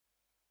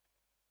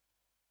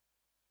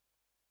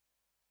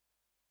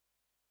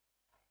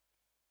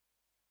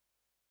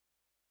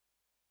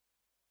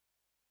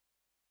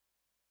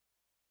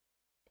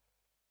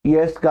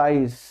Yes,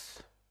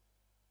 guys.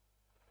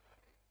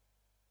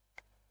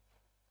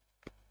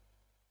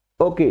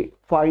 Okay,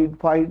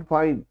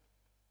 fine.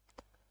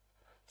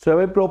 So am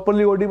I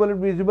properly audible and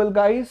visible,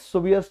 guys? So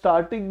we are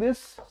starting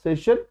this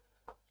session.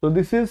 So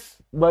this is,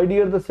 my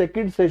dear, the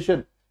second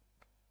session.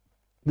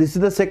 This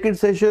is the second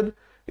session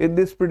in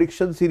this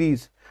prediction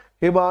series.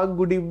 Hemang,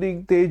 good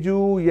evening.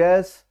 Teju,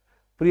 yes.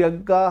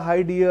 Priyanka,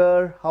 hi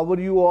dear. How are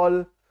you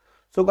all?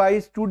 So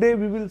guys, today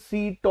we will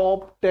see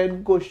top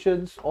 10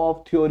 questions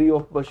of theory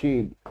of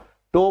machine.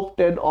 Top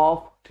 10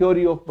 of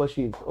theory of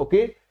machines.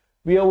 Okay.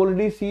 We have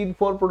already seen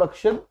for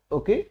production.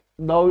 Okay.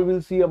 Now we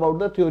will see about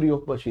the theory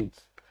of machines.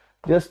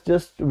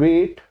 Just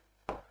wait.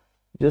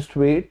 Just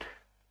wait.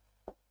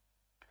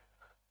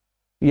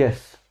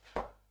 Yes.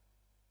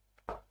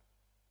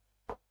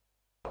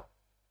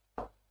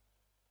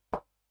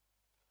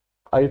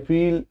 I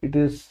feel it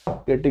is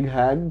getting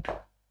hanged.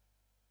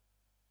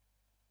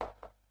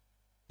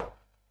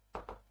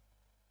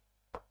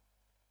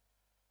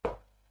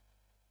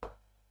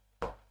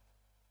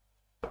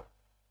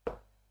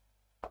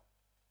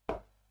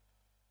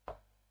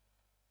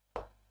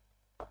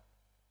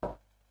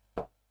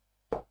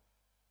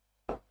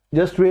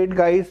 Just wait,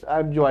 guys.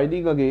 I'm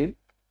joining again.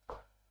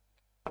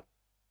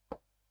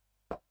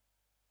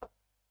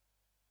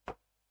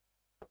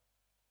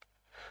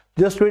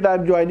 Just wait,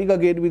 I'm joining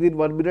again within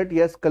 1 minute.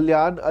 Yes,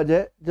 Kalyan,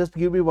 Ajay, just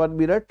give me 1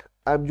 minute.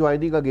 I'm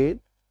joining again.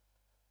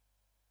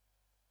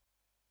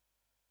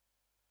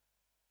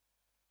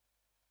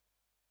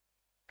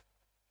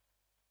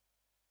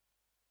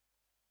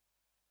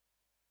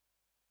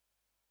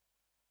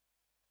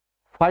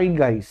 Fine,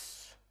 guys.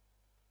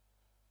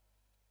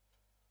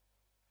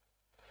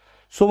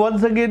 So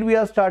once again, we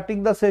are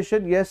starting the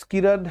session. Yes,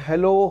 Kiran,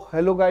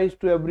 hello guys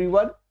to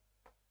everyone.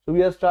 So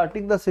we are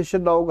starting the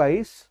session now,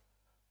 guys.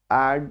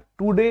 And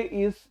today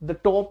is the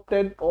top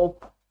 10 of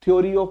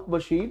theory of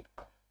machine.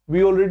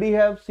 We already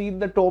have seen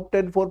the top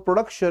 10 for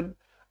production,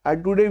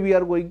 and today we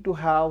are going to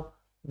have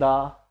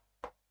the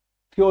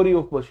theory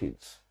of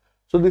machines.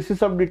 So this is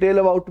some detail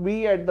about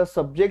me, and the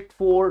subject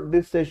for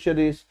this session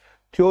is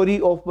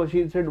theory of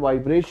machines and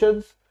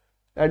vibrations.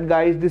 And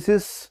guys, this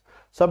is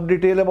some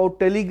detail about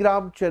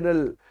Telegram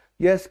channel.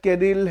 Yes,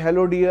 Kenil,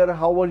 hello dear,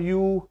 how are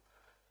you?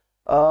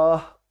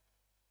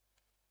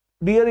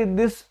 Dear, in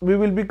this we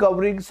will be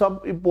covering some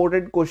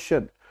important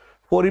question.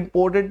 For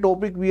important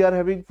topic we are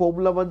having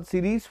Formula 1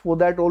 series. For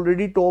that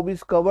already Tom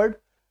is covered,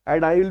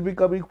 and I will be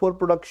coming for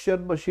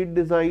production, machine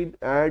design,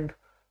 and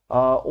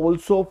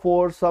also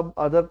for some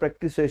other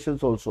practice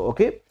sessions also.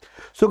 Okay.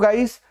 So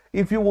guys,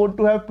 if you want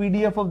to have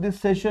PDF of this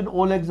session,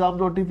 all exam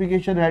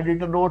notification,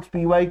 handwritten notes,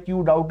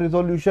 PYQ, doubt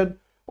resolution,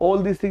 all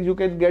these things you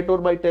can get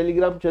on my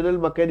Telegram channel,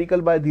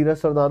 Mechanical by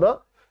Dheeraj Sardana,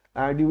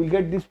 and you will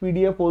get this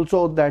PDF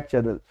also on that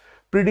channel.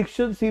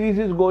 Prediction series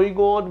is going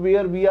on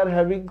where we are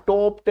having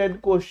top 10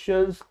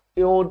 questions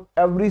on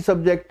every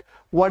subject,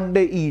 one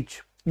day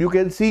each. You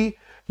can see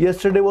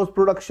yesterday was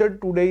production,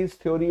 today is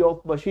theory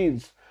of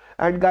machines.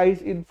 And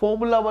guys, in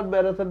Formula 1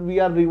 marathon, we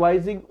are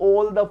revising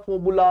all the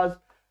formulas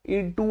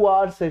in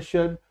 2-hour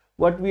session.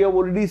 What we have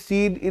already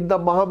seen in the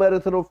Maha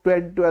Marathon of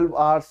 10-12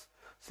 hours,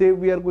 same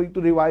we are going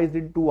to revise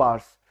in 2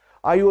 hours.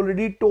 I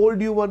already told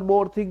you one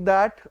more thing,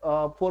 that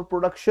for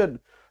production,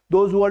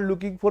 those who are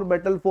looking for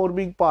metal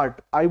forming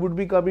part, I would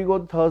be coming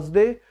on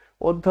Thursday.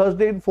 On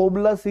Thursday in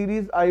Formula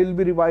series, I will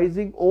be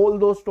revising all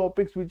those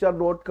topics which are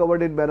not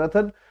covered in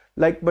marathon,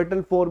 like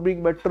metal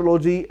forming,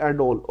 metrology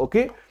and all.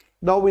 Okay.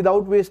 Now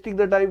without wasting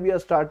the time, we are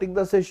starting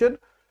the session.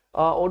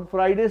 On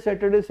Friday,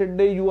 Saturday,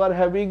 Sunday, you are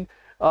having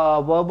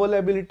verbal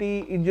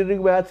ability,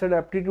 engineering, maths and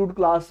aptitude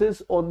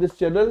classes on this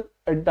channel,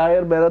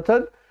 entire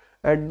marathon.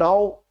 And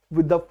now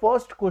with the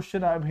first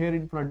question, I am here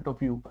in front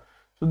of you.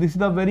 So this is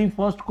the very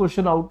first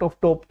question out of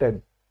top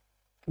 10.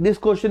 This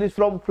question is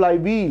from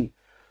Flywheel.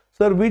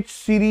 Sir, which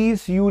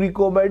series you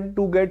recommend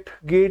to get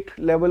gate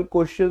level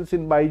questions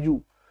in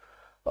BYJU?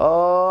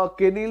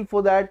 Kenil,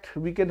 for that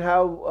we can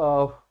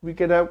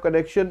have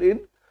connection in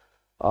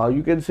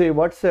you can say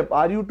WhatsApp.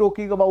 Are you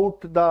talking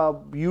about the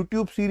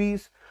YouTube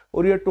series,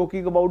 or you are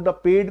talking about the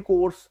paid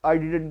course? I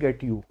didn't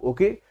get you.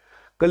 Okay.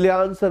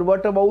 Kalyan sir,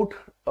 what about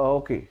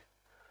okay.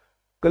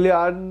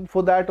 Kalyan,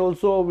 for that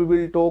also we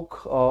will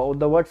talk on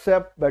the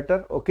WhatsApp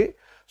better. Okay.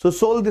 So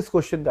solve this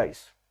question,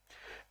 guys.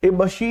 A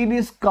machine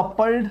is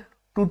coupled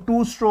to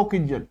two-stroke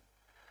engine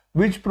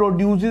which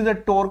produces a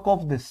torque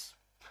of this.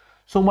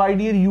 So my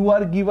dear, you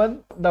are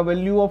given the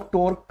value of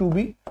torque to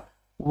be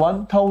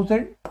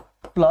 1000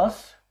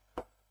 plus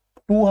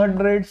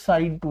 200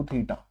 sine 2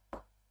 theta.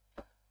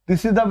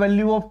 This is the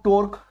value of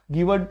torque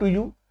given to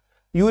you.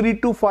 You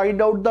need to find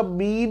out the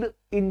mean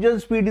engine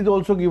speed is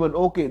also given.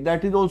 Okay,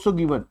 that is also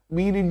given.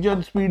 Mean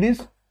engine speed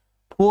is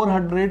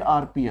 400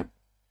 RPM.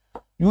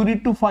 You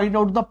need to find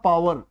out the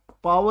power.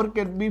 Power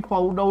can be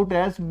found out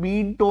as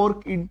mean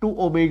torque into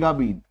omega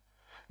mean.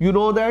 You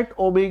know that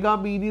omega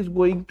mean is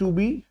going to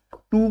be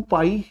 2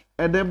 pi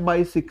Nm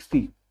by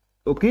 60.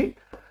 Okay.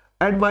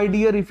 And my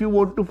dear, if you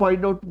want to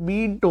find out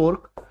mean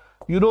torque,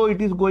 you know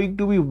it is going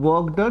to be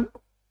work done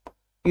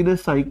in a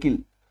cycle.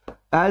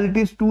 as it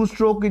is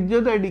two-stroke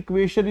engine, and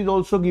equation is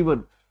also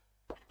given.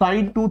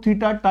 Sin 2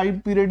 theta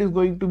time period is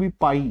going to be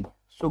pi.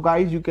 So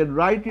guys, you can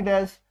write it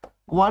as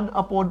 1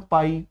 upon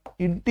pi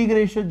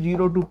integration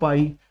 0 to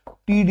pi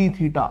t d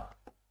theta.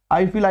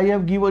 I feel I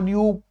have given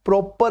you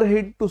proper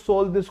hint to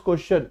solve this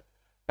question,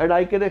 and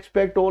I can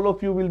expect all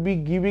of you will be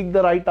giving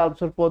the right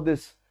answer for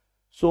this.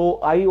 So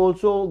I'm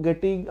also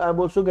getting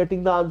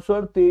the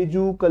answer.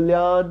 Teju,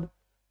 Kalyan,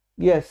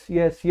 yes.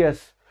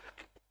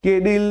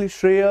 Kenil,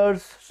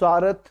 Shreyas,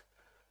 Sarath,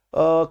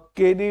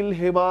 Kenil,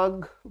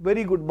 Hemang,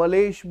 very good.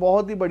 Malesh,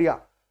 बहुत ही बढ़िया.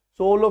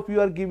 So all of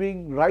you are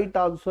giving right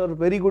answer.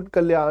 Very good,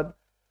 Kalyan.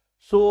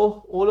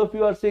 So all of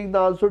you are saying the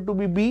answer to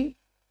be B.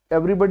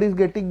 Everybody is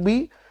getting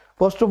B.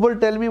 First of all,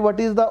 tell me what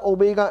is the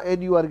omega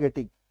n you are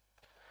getting.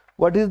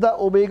 What is the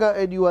omega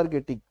n you are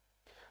getting?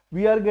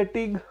 We are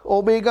getting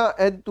omega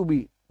n to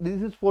be.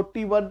 This is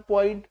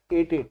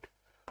 41.88.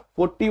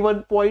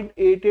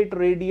 41.88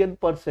 radian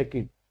per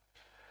second.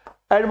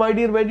 And my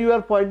dear, when you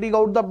are finding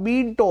out the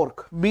mean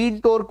torque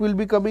will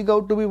be coming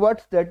out to be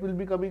what? That will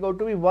be coming out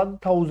to be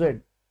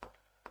 1000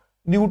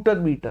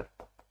 Newton meter.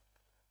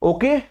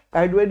 Okay,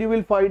 and when you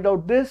will find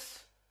out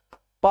this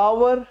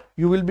power,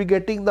 you will be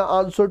getting the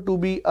answer to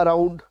be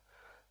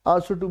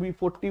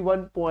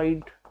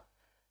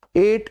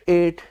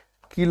 41.88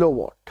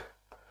 kilowatt.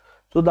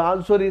 So the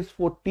answer is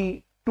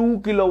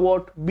 42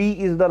 kilowatt. B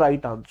is the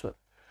right answer.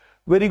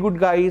 Very good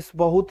guys,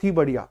 बहुत ही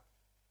बढ़िया.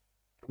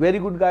 Very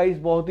good guys,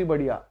 बहुत ही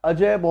बढ़िया.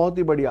 Ajay, बहुत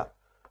ही बढ़िया.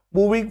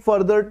 Moving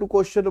further to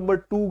question number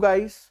 2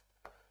 guys,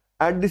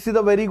 and this is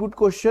a very good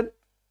question.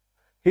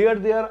 Here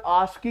they are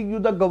asking you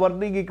the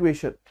governing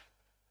equation.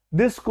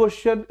 This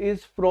question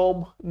is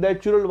from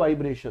natural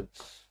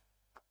vibrations.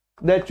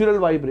 Natural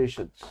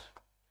vibrations.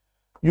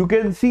 You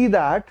can see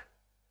that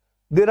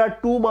there are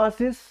two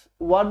masses.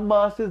 One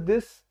mass is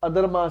this,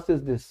 other mass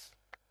is this.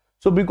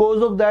 So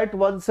because of that,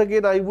 once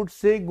again I would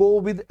say go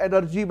with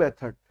energy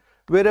method.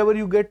 Wherever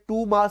you get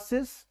two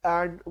masses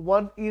and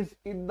one is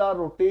in the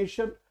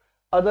rotation,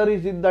 other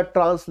is in the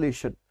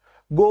translation,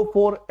 go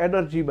for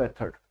energy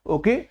method.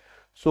 Okay,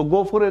 so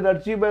go for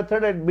energy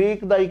method and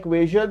make the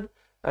equation,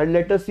 and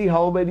let us see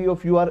how many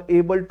of you are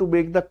able to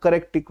make the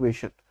correct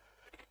equation.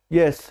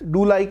 Yes,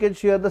 do like and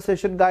share the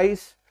session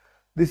guys.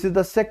 This is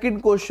the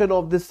second question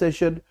of this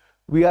session.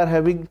 We are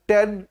having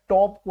 10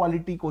 top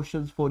quality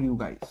questions for you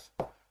guys.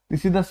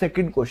 This is the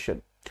second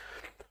question.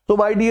 So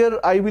my dear,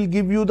 I will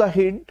give you the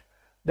hint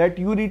that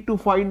you need to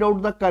find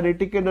out the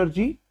kinetic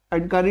energy,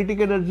 and kinetic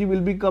energy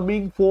will be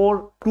coming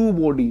for two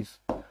bodies.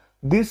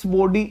 This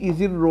body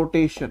is in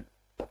rotation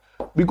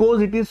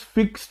because it is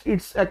fixed,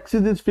 its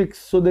axis is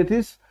fixed, so that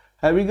is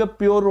having a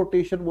pure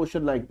rotation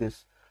motion like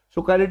this.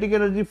 So kinetic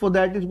energy for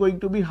that is going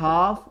to be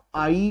half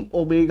I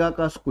omega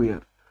ka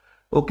square.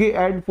 Okay,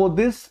 and for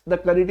this the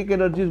kinetic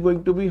energy is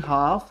going to be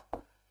half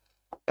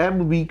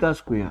mv ka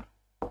square.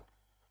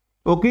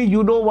 Okay,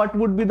 you know what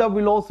would be the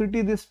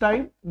velocity this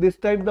time? This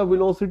time the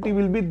velocity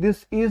will be,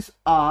 this is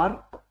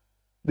r,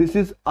 this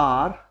is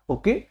r.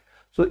 Okay,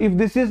 so if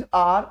this is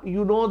r,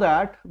 you know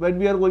that when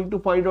we are going to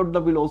find out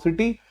the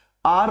velocity,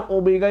 r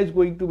omega is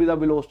going to be the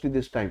velocity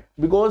this time,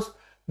 because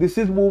this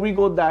is moving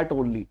on that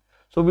only.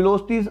 So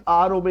velocity is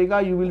r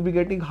omega. You will be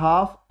getting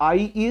half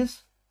I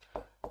is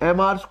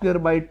mr square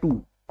by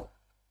 2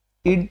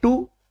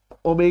 into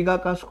omega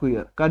ka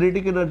square,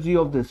 kinetic energy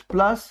of this,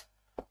 plus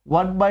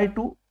 1 by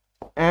 2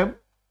 m,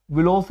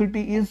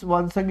 velocity is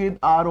once again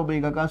r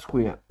omega ka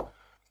square.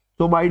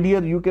 So my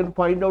dear, you can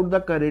find out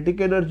the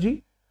kinetic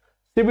energy.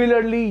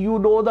 Similarly, you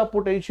know the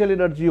potential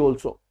energy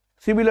also.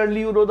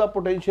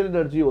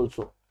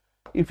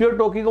 If you are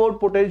talking about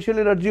potential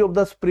energy of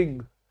the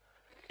spring,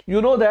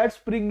 you know that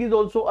spring is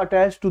also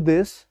attached to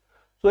this.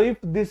 So if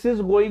this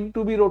is going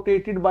to be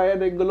rotated by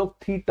an angle of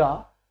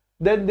theta,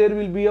 then there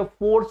will be a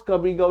force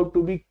coming out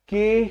to be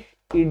K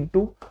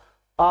into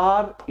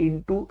R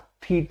into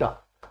theta.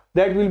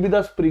 That will be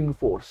the spring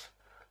force.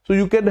 So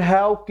you can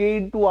have K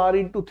into R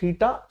into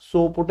theta.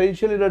 So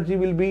potential energy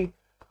will be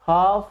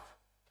half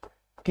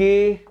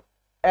K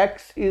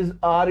X is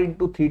R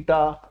into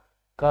theta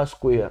ka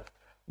square.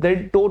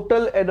 Then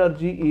total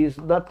energy is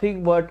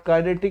nothing but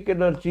kinetic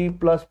energy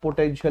plus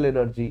potential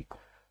energy.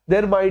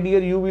 Then my dear,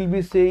 you will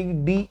be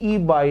saying dE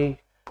by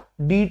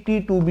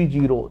dt to be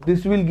 0.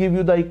 This will give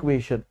you the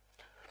equation.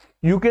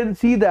 You can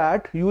see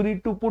that you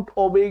need to put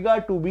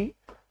omega to be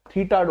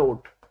theta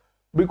naught,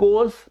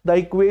 because the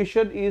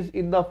equation is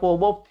in the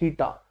form of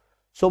theta.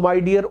 So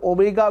my dear,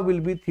 omega will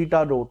be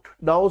theta naught.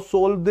 Now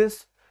solve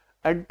this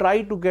and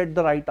try to get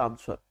the right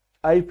answer.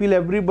 I feel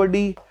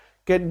everybody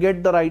can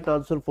get the right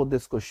answer for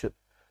this question.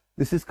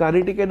 This is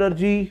kinetic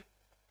energy,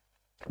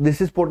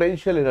 this is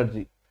potential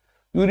energy.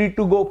 You need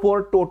to go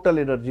for total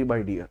energy,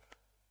 my dear.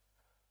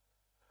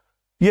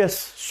 Yes,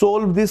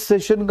 solve this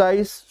session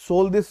guys,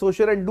 solve this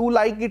session and do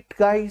like it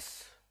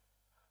guys.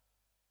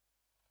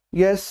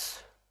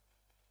 Yes,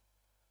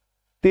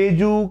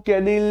 Teju,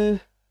 Kenil,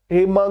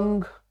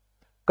 Hemang,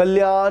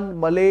 Kalyan,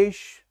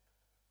 Malesh,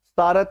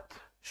 Sarath,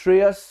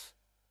 Shreyas.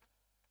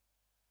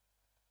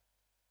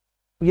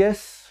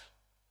 Yes,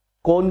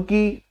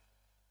 Konki,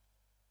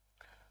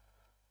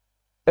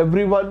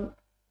 Everyone,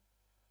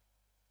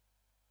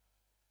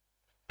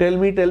 tell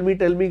me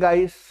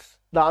guys,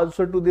 the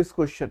answer to this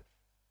question.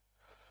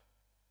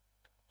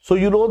 So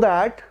you know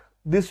that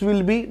this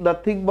will be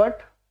nothing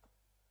but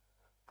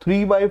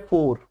 3 by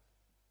 4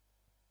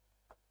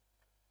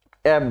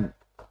 m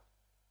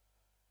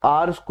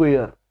r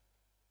square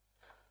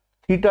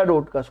theta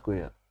dot ka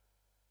square.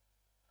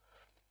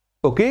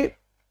 Okay.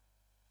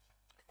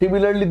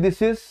 Similarly,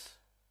 this is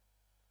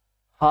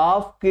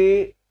half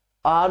k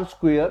r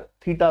square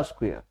theta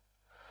square.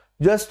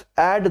 Just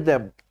add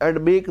them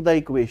and make the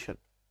equation.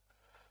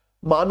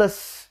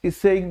 Manas is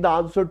saying the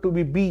answer to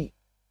be B.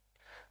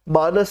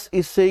 Manas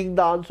is saying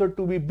the answer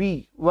to be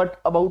B. What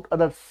about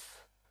others?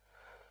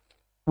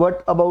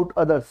 What about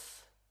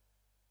others?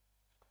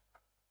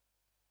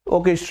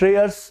 Okay,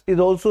 Shreyas is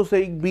also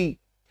saying B.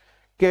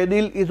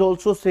 Kenil is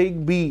also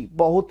saying B.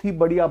 बहुत ही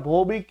बढ़िया.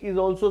 Bhomik is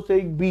also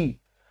saying B.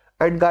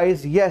 And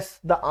guys, yes,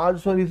 the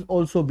answer is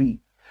also B.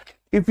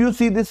 If you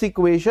see this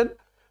equation,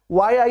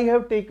 why I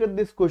have taken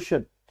this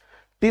question?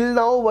 Till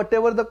now,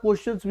 whatever the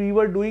questions we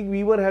were doing,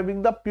 we were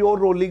having the pure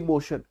rolling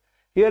motion.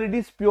 Here it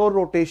is pure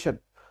rotation.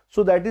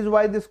 So that is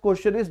why this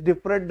question is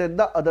different than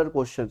the other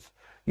questions.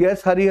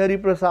 Yes, Hari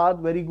Prasad,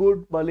 very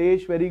good.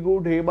 Malesh, very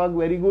good. Hemang,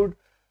 very good.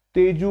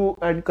 Teju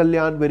and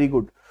Kalyan, very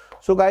good.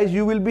 So guys,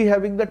 you will be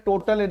having the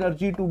total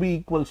energy to be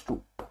equals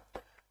to.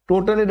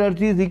 Total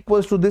energy is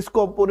equals to this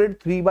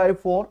component 3 by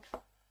 4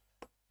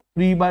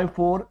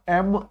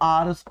 m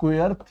r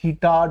square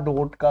theta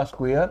dot ka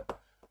square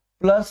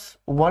plus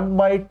 1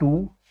 by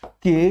 2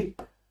 k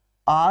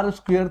r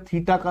square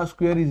theta ka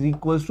square is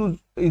equals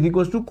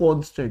to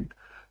constant.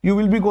 You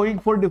will be going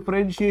for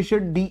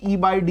differentiation dE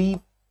by d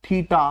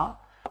theta.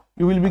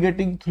 You will be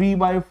getting 3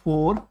 by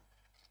 4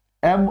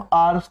 m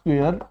r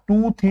square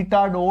 2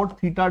 theta dot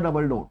theta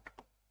double dot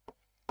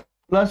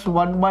plus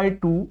 1 by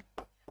 2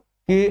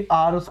 k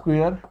r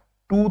square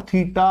 2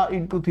 theta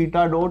into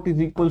theta dot is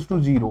equals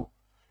to 0.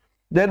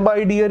 Then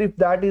my dear, if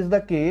that is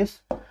the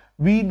case,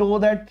 we know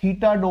that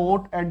theta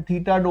dot and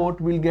theta dot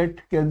will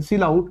get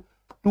cancel out.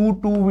 2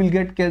 will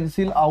get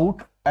cancel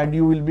out and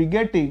you will be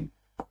getting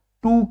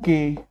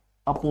 2k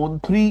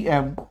upon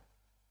 3m.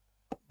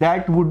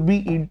 That would be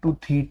into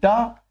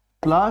theta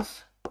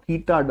plus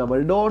theta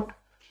double dot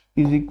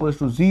is equals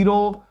to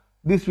 0.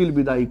 This will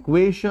be the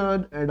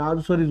equation and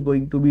answer is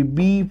going to be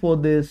B for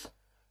this.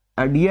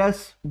 And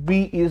yes,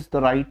 B is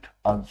the right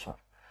answer.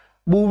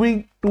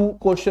 Moving to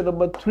question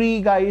number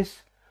 3,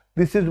 guys.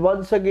 This is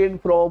once again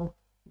from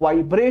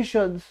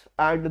vibrations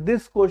and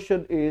this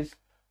question is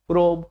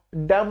from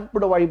damped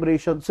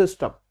vibration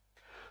system.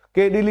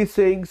 Kenil is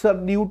saying, sir,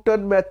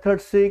 Newton method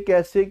से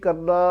कैसे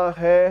करना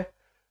है?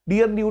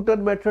 Dear,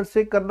 Newton method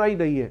से करना ही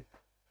नहीं है.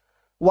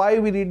 Why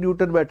we need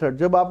Newton method?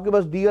 जब आपके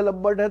पास DL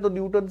लंबट है तो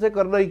न्यूटन से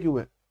करना ही क्यों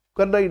है?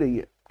 करना ही नहीं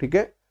है. ठीक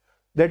है?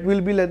 That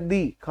will be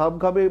lengthy. खाम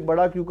में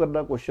बड़ा क्यों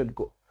करना क्वेश्चन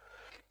को?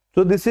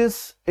 So this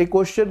is a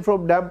question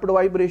from damped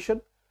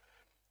vibration.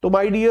 So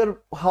my dear,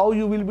 how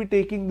you will be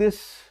taking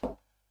this?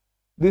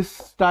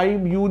 This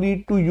time you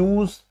need to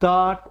use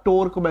the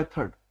torque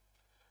method.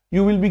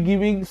 You will be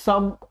giving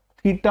some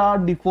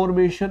theta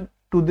deformation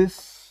to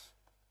this.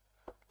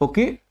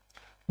 Okay.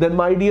 Then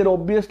my dear,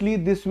 obviously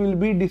this will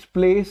be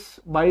displaced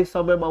by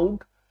some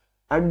amount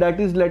and that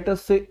is, let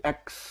us say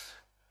x.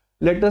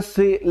 Let us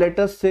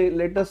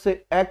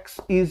say x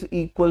is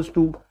equals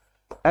to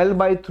L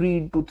by 3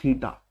 into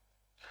theta.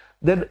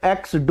 Then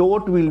x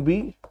dot will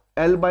be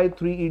L by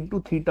 3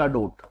 into theta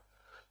dot.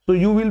 So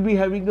you will be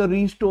having a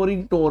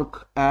restoring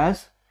torque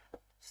as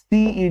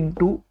C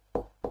into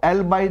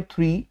L by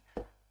 3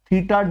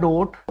 theta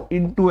dot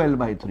into L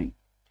by 3.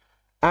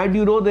 And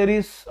you know there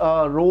is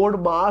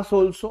road mass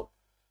also.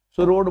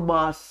 So road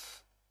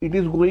mass, it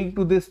is going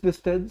to this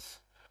distance.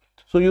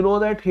 So you know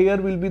that here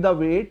will be the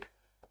weight,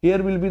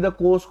 here will be the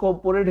cos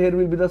component, here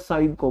will be the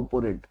sine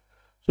component.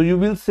 So you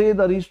will say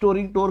the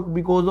restoring torque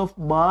because of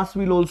mass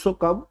will also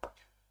come.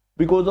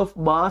 Because of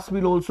mass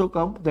will also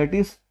come, that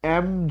is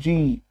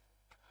mg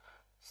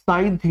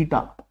sine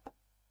theta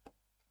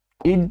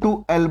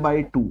into L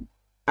by 2.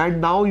 And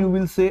now you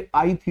will say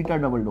I theta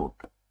double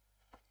dot.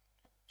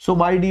 So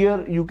my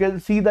dear, you can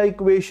see the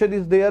equation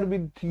is there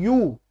with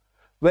you.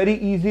 Very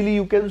easily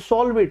you can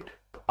solve it.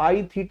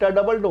 I theta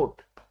double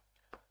dot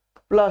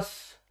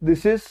plus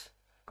this is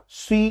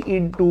C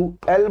into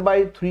L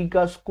by 3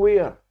 ka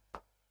square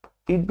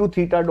into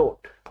theta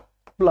dot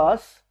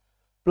plus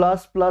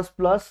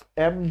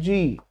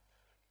mg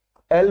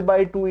L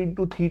by 2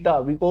 into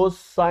theta, because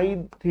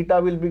sine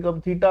theta will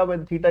become theta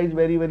when theta is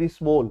very, very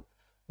small.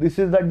 This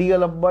is the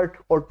D'Alembert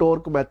or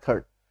torque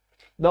method.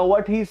 Now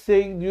what he is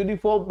saying,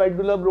 uniform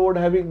pendulum rod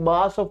having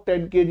mass of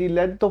 10 kg,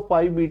 length of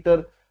 5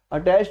 meter,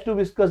 attached to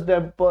viscous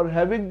damper,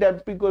 having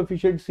damping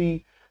coefficient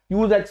C,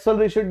 use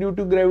acceleration due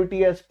to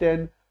gravity as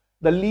 10,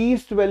 the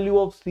least value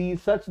of C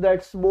such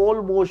that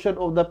small motion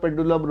of the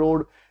pendulum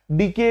rod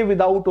decay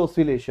without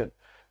oscillation.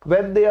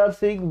 When they are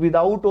saying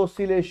without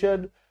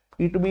oscillation,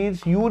 it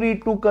means you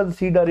need to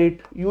consider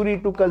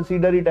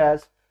it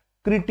as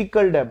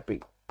critical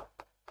damping.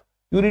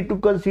 You need to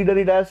consider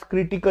it as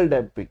critical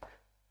damping.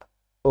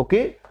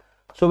 Okay.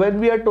 So when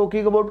we are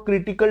talking about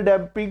critical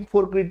damping,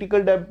 for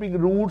critical damping,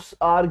 roots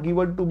are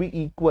given to be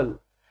equal.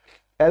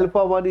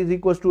 Alpha 1 is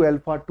equals to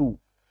alpha 2.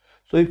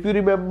 So if you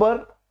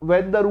remember,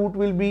 when the root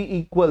will be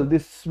equal,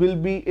 this will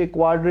be a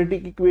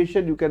quadratic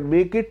equation. You can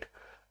make it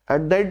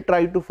and then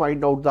try to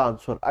find out the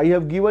answer. I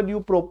have given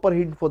you proper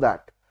hint for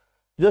that.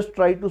 Just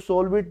try to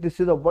solve it. This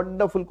is a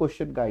wonderful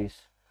question,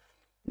 guys.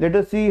 Let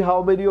us see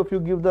how many of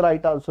you give the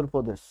right answer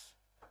for this.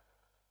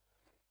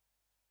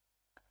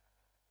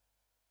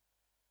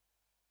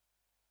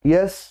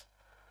 Yes,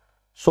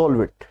 solve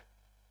it.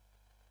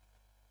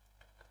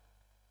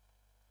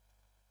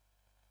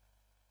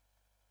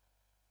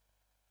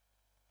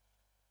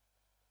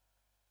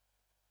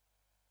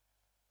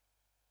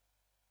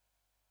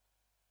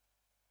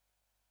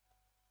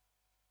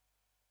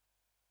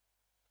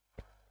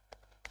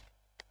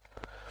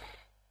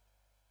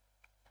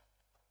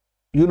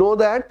 You know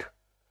that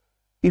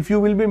if you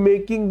will be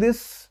making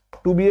this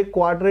to be a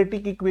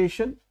quadratic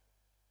equation,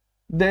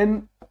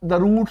 then the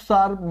roots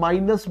are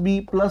minus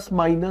b plus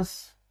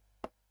minus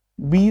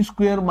b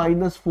square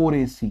minus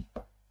 4ac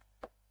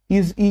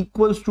is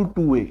equals to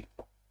 2a.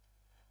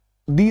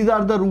 These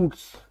are the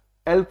roots,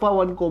 alpha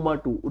 1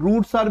 comma 2.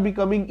 Roots are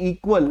becoming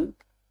equal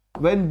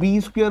when b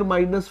square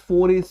minus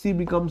 4ac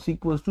becomes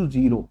equals to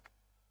 0.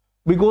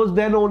 Because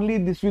then only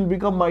this will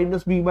become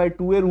minus b by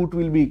 2a, root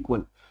will be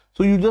equal.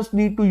 So you just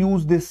need to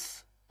use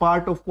this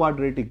part of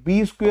quadratic.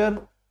 B square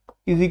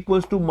is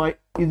equals to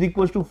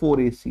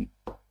 4ac.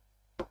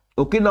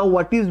 Okay, now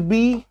what is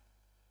b?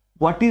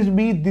 What is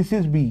b? This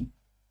is b.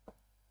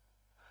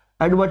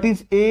 And what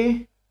is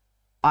a?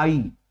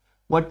 I.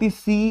 What is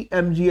c?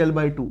 mgl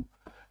by 2.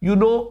 You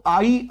know,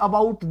 I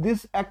about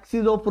this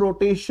axis of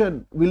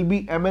rotation will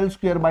be ml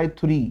square by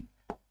 3.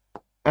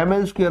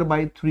 ml square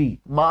by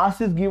 3.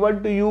 Mass is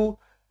given to you,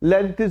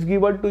 length is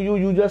given to you.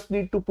 You just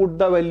need to put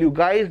the value.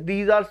 Guys,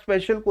 these are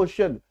special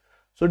questions.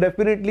 So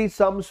definitely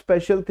some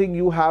special thing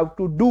you have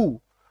to do.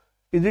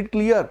 Is it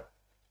clear?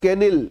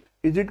 Kenil,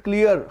 is it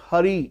clear?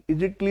 Hari,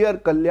 is it clear?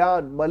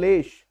 Kalyan,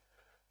 Malesh,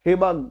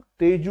 Hemang,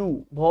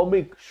 Teju,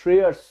 Bhaumik,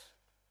 Shreyas,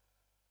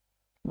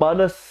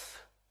 Manas,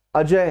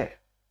 Ajay,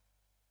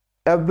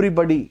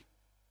 everybody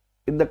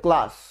in the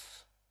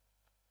class.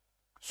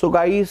 So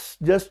guys,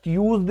 just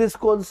use this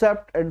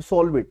concept and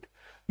solve it.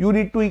 You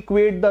need to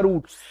equate the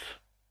roots.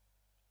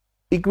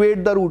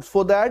 Equate the roots.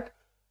 For that,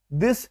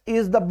 this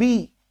is the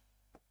b.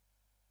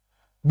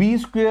 B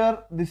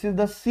square, this is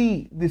the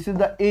c, this is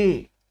the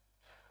a.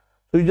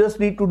 So you just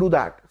need to do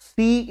that.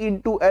 C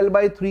into L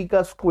by 3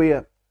 ka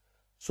square.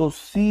 So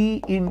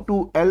C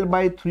into L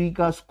by 3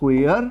 ka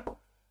square.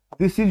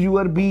 This is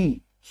your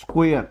B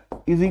square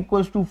is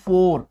equals to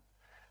 4.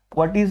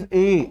 What is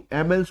A?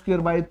 ML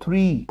square by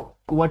 3.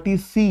 What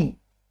is C?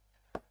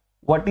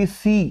 What is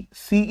C?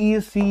 C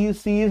is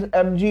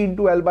mg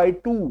into L by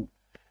 2.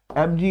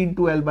 mg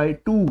into L by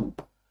 2.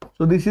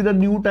 So this is a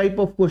new type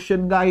of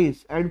question,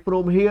 guys. And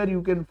from here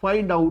you can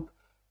find out.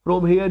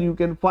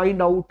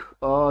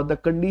 The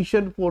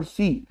condition for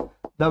C,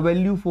 the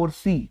value for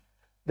C.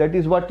 That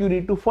is what you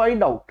need to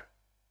find out.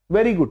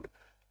 Very good.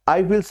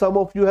 I feel some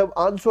of you have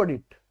answered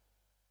it.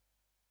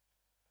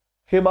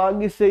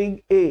 Hemang is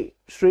saying A.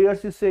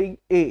 Shreyas is saying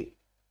A.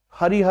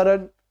 Hari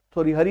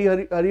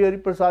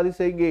Prasad is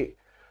saying A.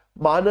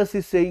 Manas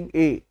is saying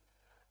A.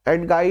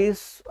 And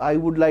guys, I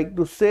would like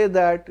to say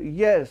that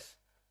yes,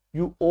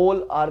 you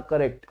all are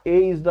correct.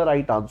 A is the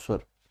right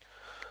answer.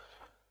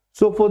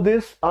 So for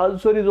this,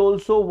 answer is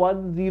also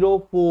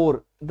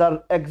 104.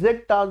 The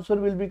exact answer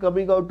will be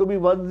coming out to be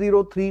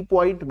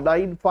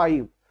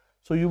 103.95.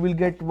 So you will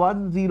get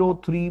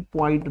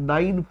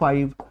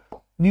 103.95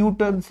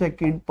 Newton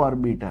second per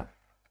meter.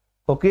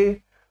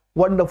 Okay,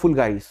 wonderful,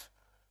 guys.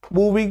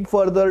 Moving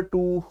further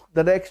to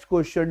the next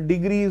question,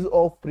 degrees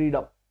of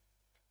freedom.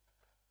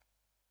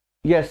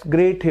 Yes,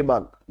 great,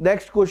 Hemang.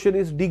 Next question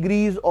is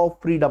degrees of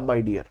freedom,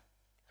 my dear.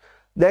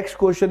 Next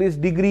question is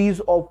degrees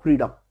of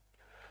freedom.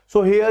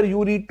 So here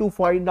you need to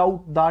find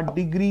out the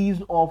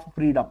degrees of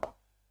freedom.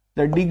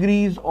 The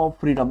degrees of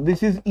freedom.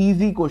 This is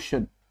easy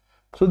question.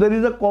 So there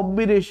is a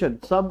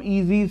combination, some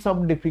easy,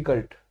 some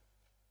difficult.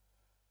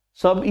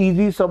 Some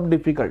easy, some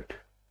difficult,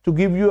 to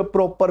give you a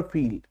proper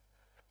feel.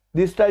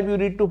 This time you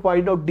need to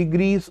find out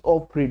degrees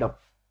of freedom.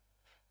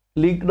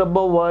 Link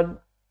number 1,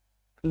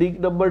 link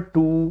number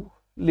 2,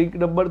 link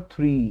number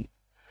 3,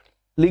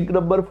 link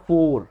number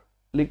 4,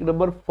 link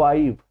number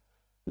 5,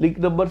 link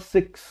number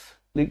 6,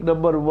 link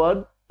number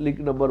 1, link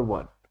number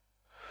 1.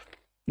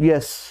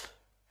 Yes,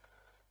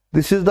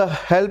 this is the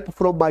help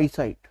from my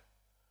side.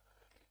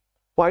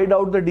 Find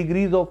out the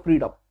degrees of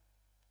freedom.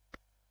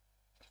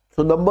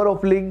 So number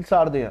of links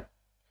are there.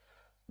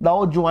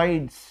 Now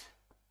joints.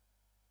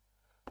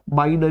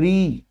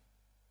 Binary,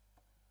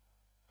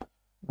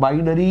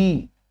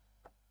 binary,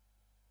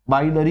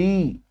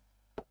 binary,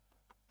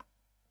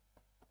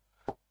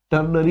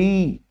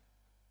 ternary,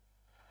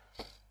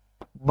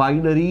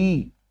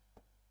 binary,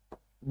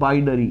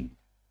 binary.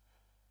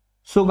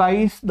 So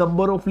guys,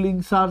 number of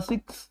links are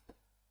 6.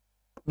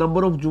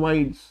 Number of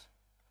joints,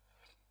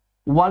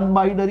 1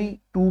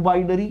 binary, 2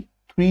 binary,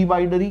 3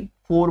 binary,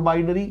 4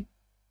 binary,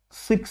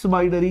 6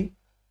 binary,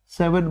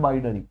 7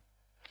 binary.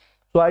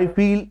 So I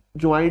feel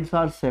joints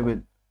are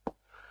 7.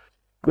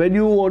 When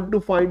you want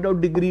to find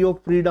out degree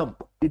of freedom,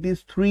 it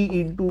is 3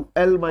 into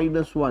L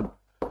minus 1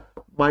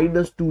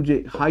 minus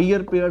 2j.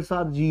 Higher pairs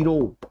are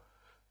 0.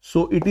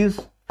 So it is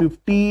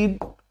 15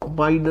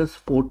 minus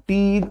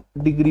 14,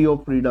 degree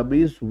of freedom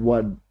is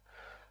 1.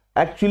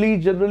 Actually,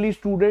 generally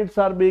students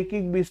are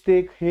making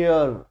mistake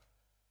here.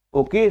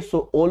 Okay,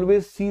 so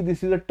always see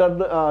this is a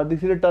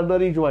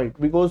ternary joint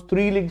because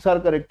 3 links are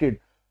connected.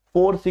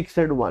 4, 6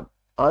 and 1.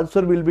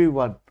 Answer will be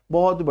 1.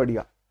 बहुत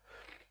बढ़िया,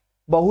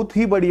 बहुत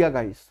ही बढ़िया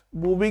guys.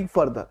 Moving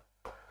further.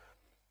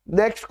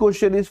 Next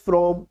question is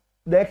from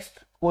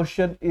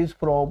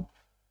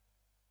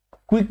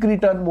quick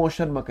return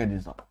motion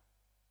mechanism.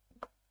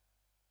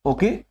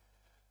 Okay,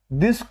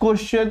 this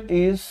question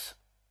is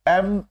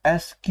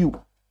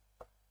MSQ.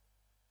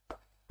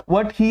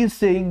 What he is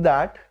saying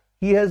that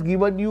he has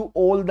given you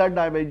all the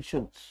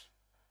dimensions.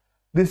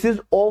 This is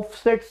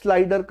offset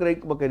slider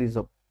crank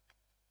mechanism.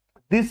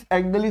 This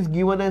angle is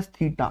given as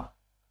theta.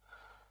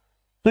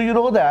 So you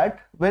know that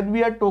when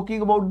we are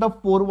talking about the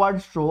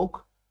forward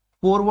stroke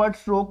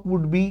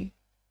would be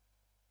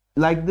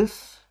like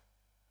this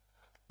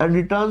and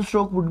return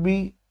stroke would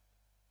be,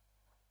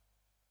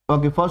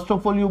 okay, first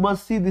of all you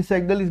must see this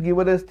angle is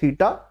given as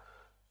theta.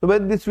 So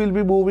when this will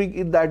be moving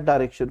in that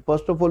direction,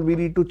 first of all we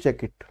need to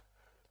check it.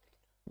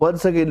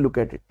 Once again look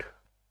at it.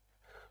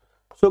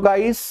 So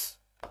guys,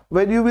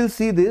 when you will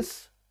see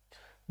this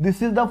is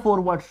the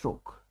forward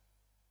stroke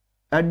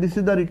and this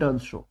is the return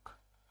stroke.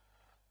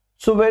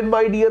 So when,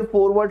 my dear,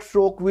 forward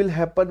stroke will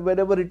happen,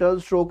 whenever return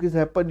stroke is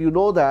happen, you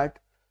know that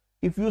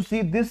if you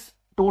see this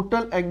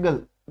total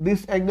angle,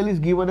 this angle is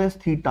given as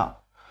theta.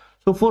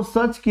 So for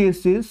such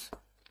cases,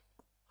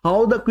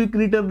 how the quick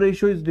return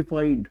ratio is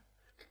defined?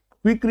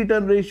 Quick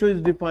return ratio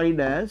is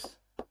defined as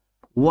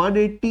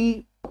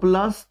 180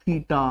 plus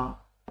theta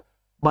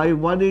by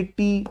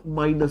 180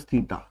 minus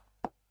theta.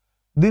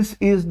 This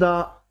is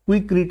the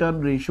quick return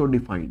ratio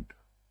defined.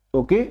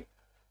 Okay.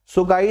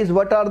 So guys,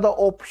 what are the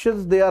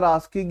options they are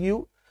asking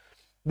you?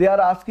 They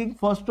are asking,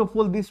 first of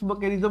all, this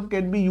mechanism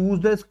can be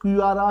used as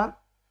QRR.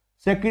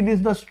 Second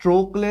is the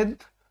stroke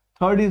length.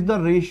 Third is the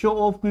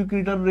ratio of quick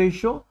return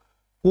ratio.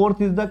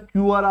 Fourth is the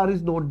QRR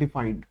is not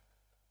defined.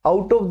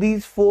 Out of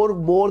these 4,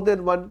 more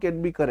than one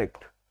can be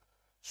correct.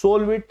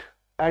 Solve it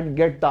and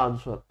get the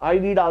answer. I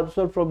need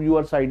answer from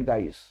your side,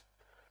 guys.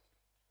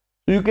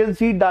 So you can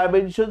see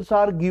dimensions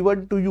are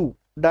given to you.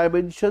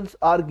 Dimensions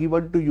are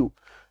given to you.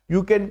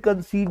 You can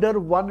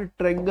consider one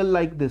triangle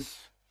like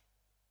this.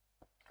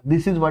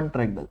 This is one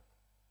triangle.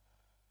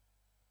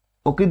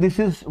 Okay, this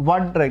is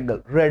one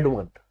triangle, red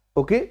one.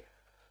 Okay,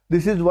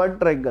 this is one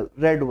triangle,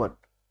 red one.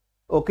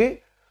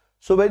 Okay,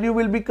 so when you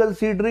will be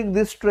considering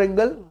this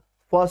triangle,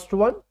 first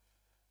one,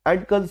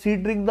 and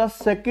considering the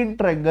second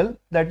triangle,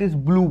 that is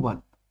blue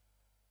one.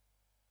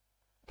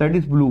 That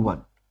is blue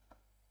one.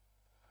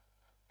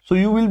 So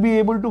you will be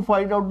able to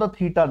find out the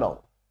theta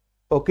now.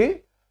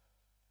 Okay.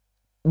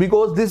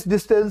 Because this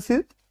distance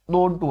is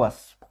known to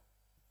us,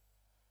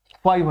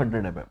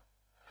 500 mm.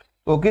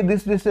 Okay,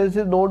 this distance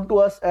is known to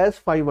us as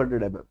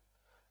 500 mm.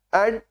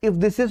 And if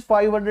this is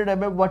 500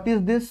 mm, what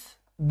is this?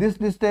 This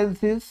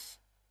distance is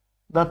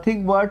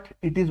nothing but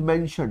it is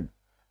mentioned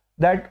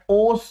that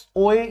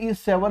OA is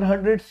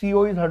 700,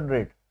 CO is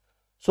 100.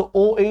 So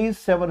OA is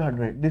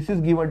 700. This is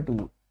given to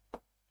you.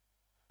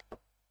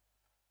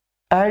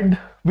 And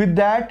with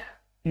that,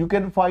 you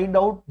can find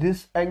out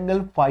this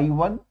angle phi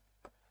 1.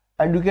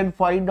 And you can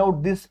find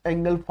out this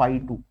angle phi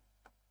 2.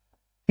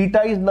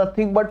 Theta is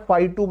nothing but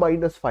phi 2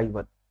 minus phi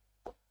 1.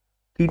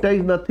 Theta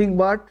is nothing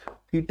but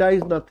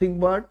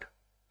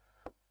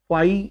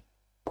phi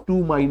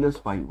 2 minus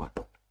phi 1.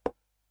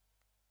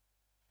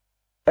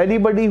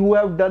 Anybody who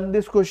have done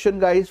this question,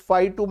 guys,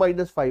 phi 2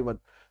 minus phi 1.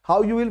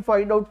 How you will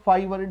find out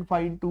phi 1 and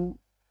phi 2?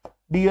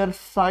 Dear,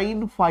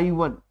 sine phi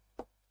 1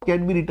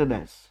 can be written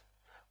as.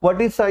 What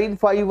is sine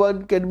phi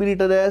 1 can be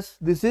written as?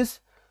 This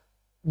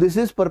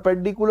is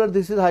perpendicular,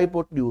 this is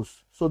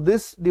hypotenuse. So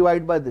this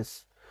divide by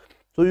this.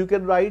 So you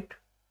can write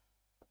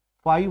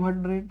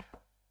 500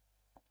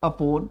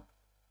 upon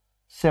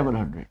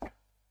 700.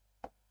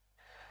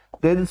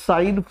 Then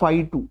sine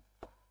phi 2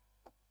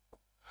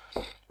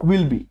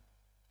 will be.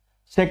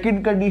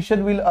 Second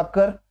condition will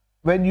occur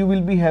when you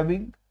will be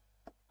having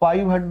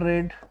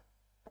 500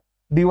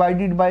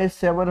 divided by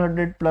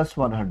 700 plus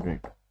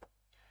 100.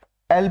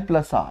 L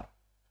plus R.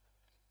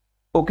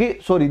 Okay,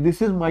 sorry,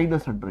 this is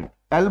minus 100.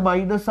 L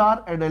minus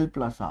R and L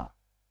plus R.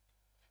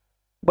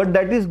 But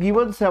that is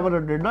given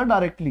 700, not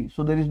directly.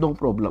 So there is no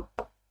problem.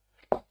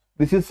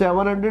 This is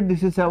 700,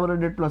 this is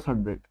 700 plus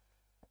 100.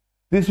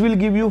 This will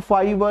give you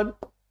phi 1,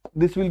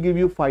 this will give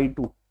you phi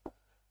 2.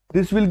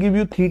 This will give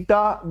you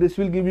theta, this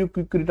will give you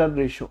quick return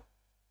ratio.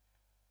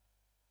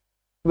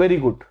 Very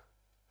good.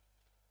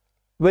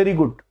 Very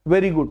good,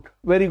 very good,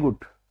 very good.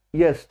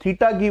 Yes,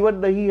 theta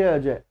given nahi hai,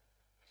 Ajay.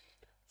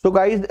 So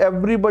guys,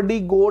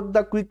 everybody got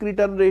the quick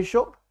return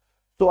ratio.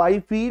 So I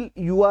feel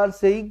you are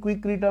saying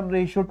quick return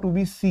ratio to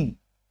be C.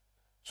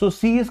 So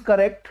C is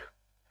correct.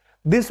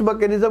 This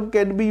mechanism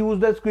can be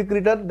used as quick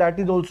return. That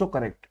is also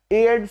correct.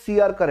 A and C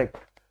are correct.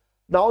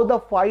 Now the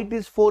fight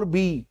is for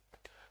B.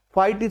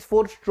 Fight is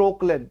for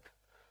stroke length.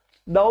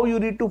 Now you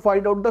need to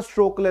find out the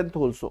stroke length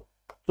also.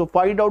 So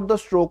find out the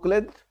stroke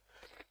length.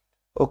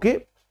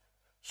 Okay.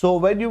 So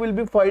when you will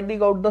be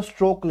finding out the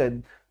stroke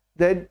length,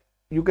 then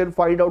you can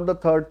find out the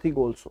third thing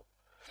also.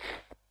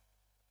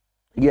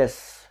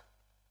 Yes.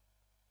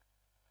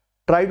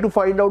 Try to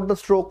find out the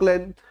stroke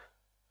length.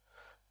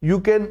 You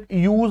can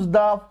use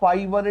the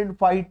phi 1 and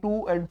phi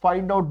 2 and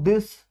find out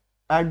this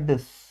and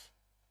this.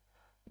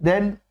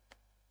 Then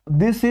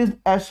this is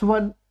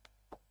S1.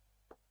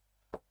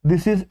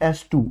 This is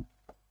S2.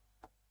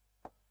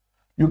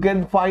 You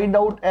can find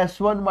out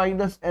S1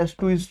 minus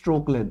S2 is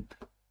stroke length.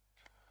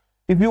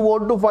 If you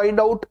want to find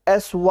out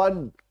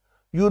S1,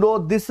 you know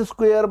this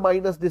square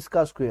minus this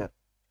ka square.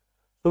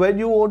 So when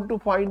you want to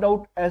find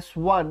out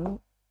S1,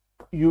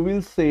 you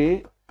will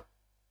say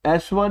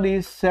S1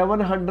 is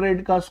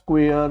 700 ka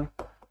square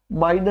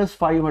minus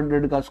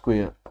 500 ka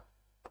square.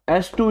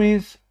 S2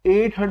 is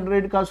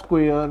 800 ka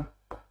square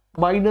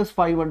minus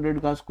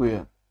 500 ka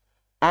square.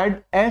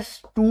 And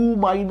S2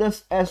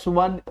 minus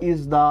S1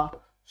 is the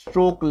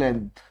stroke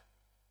length.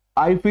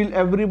 I feel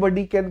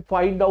everybody can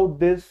find out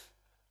this,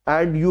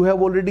 and you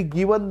have already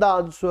given the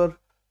answer.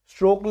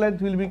 Stroke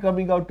length will be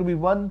coming out to be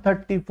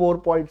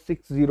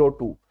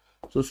 134.602.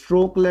 So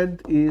stroke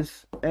length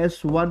is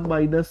S1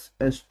 minus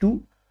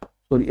S2.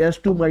 Sorry,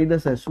 S2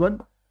 minus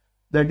S1.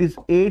 That is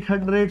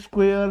 800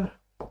 square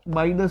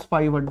minus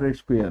 500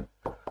 square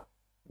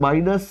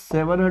minus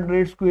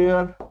 700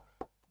 square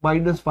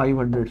minus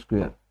 500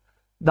 square.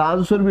 The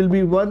answer will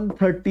be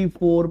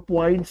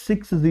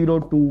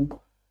 134.602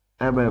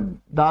 mm.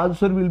 The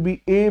answer will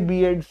be A,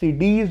 B and C.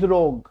 D is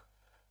wrong.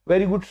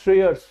 Very good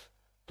Shreyas.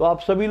 तो आप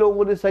सभी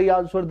लोगों ने सही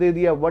answer दे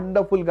दिया.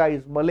 Wonderful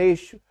guys.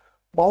 Mallesh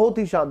बहुत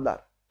ही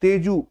शानदार.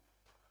 Tezu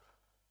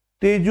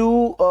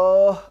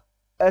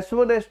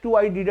S1 S2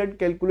 I didn't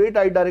calculate.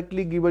 I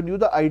directly given you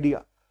the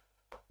idea.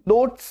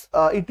 Notes,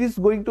 it is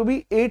going to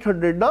be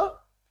 800 na,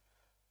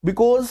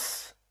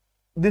 because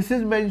this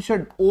is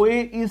mentioned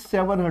OA is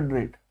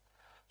 700.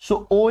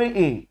 So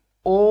OA,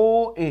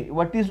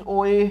 what is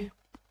OA?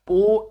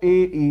 OA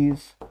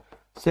is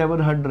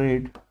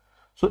 700.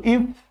 So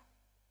if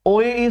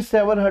OA is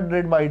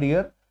 700, my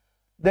dear,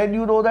 then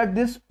you know that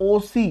this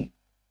OC,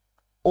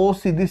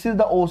 this is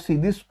the OC,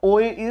 this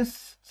OA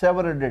is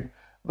 700.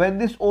 When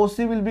this OC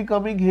will be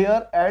coming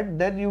here,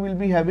 and then you will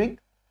be having,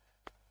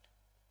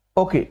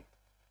 okay.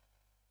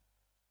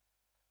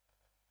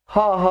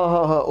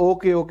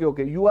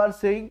 Okay. You are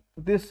saying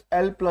this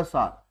L plus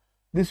R.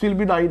 This will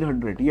be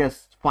 900.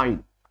 Yes,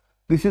 fine.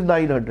 This is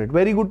 900.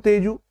 Very good,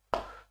 Teju.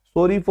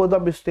 Sorry for the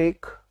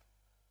mistake.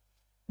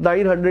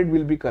 900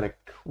 will be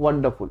correct.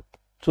 Wonderful.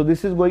 So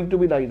this is going to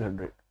be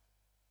 900.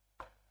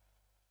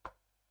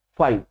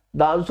 Fine.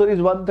 The answer is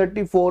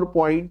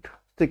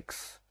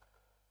 134.6.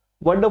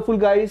 Wonderful,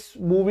 guys.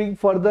 Moving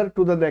further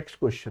to the next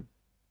question.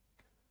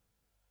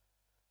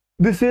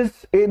 This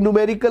is a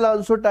numerical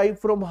answer type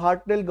from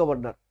Hartnell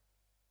Governor.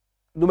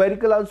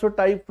 Numerical answer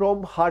type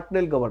from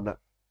Hartnell Governor.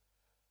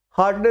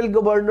 Hartnell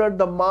Governor,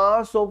 the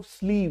mass of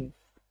sleeve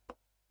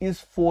is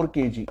 4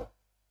 kg.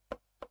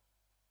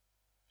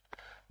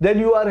 Then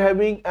you are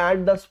having,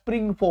 and the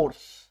spring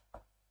force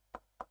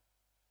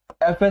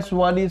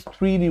Fs1 is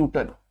 3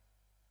 Newton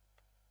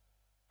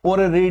for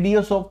a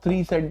radius of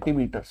 3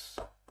 centimeters.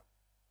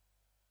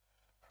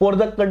 For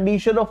the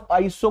condition of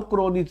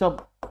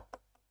isochronism,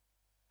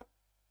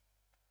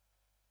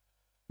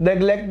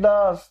 neglect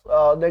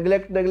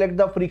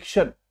the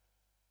friction.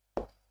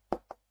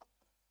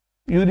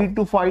 You need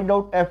to find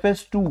out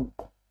Fs2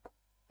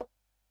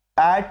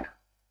 at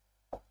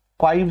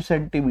 5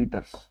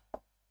 centimeters.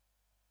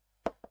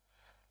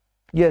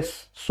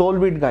 Yes,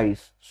 solve it,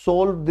 guys.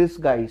 Solve this,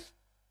 guys.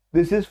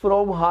 This is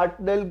from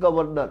Hartnell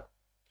Governor.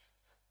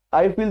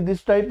 I feel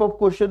this type of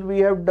question we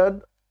have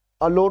done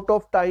a lot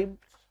of times.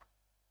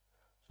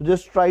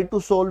 Just try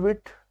to solve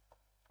it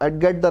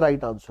and get the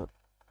right answer.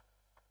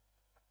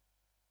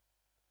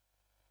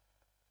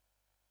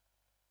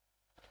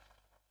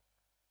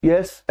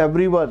 Yes,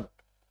 everyone.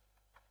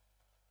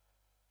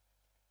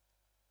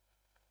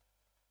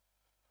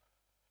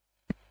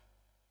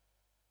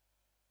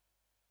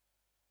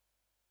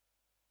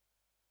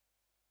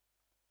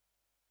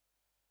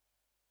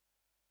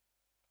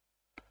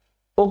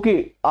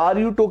 Okay, are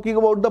you talking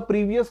about the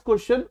previous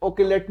question?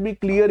 Okay, let me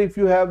clear if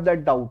you have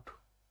that doubt.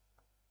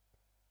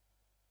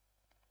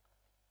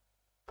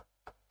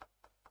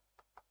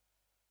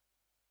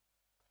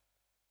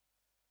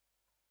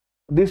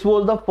 This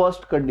was the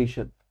first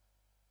condition.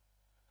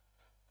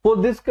 For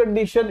this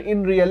condition,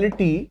 in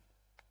reality,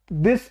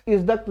 this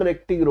is the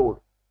connecting rod.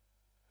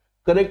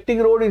 Connecting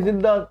rod is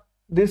in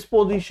this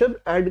position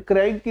and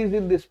crank is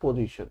in this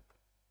position.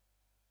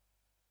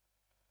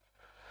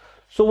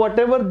 So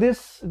whatever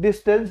this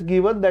distance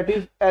given, that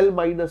is L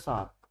minus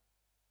R.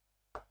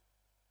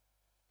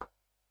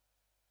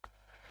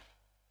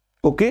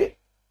 Okay.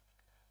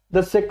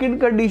 The second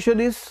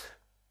condition is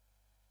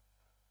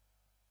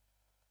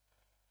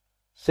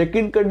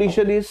Second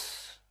condition is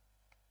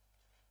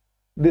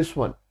this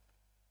one.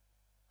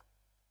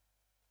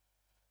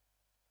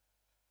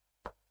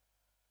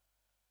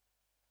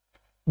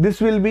 This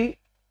will be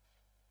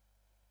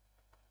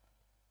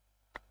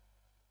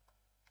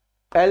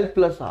L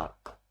plus R.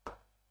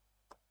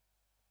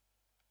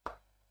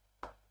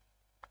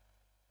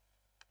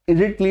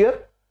 Is it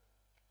clear?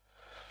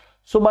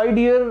 So my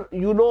dear,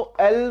 you know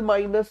L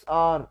minus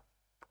R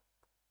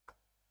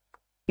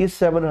is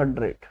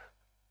 700.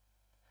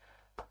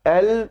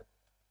 L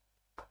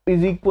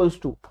is equals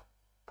to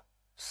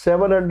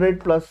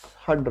 700 plus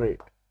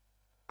 100,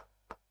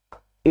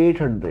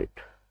 800.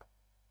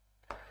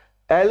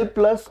 L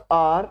plus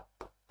R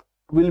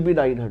will be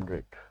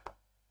 900.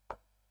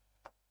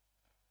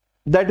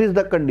 That is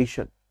the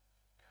condition.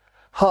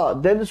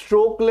 Then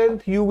stroke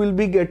length you will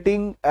be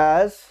getting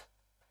as,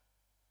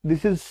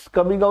 this is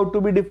coming out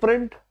to be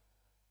different.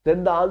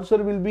 Then the answer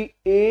will be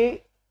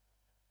A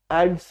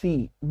and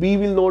C. B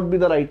will not be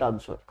the right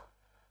answer.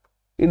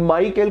 In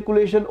my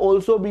calculation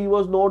also B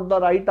was not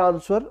the right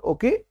answer.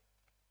 Okay.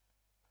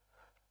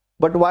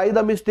 But why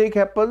the mistake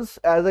happens?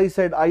 As I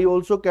said, I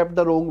also kept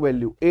the wrong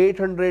value.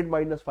 800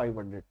 minus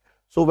 500.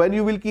 So when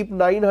you will keep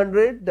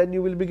 900, then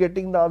you will be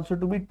getting the answer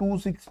to be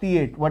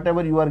 268,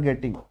 whatever you are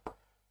getting.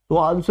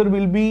 So answer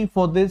will be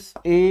for this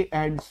A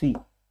and C.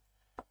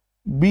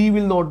 B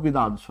will not be the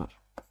answer.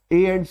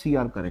 A and C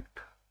are correct.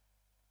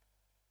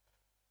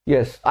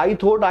 Yes, I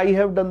thought I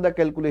have done the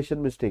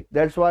calculation mistake.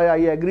 That's why I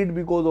agreed,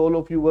 because all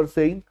of you were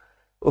saying,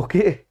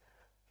 okay,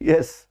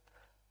 yes.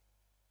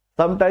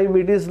 Sometimes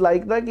it is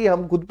like that कि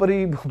हम खुद पर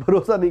ही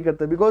भरोसा नहीं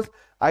करते, because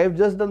I have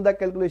just done the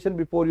calculation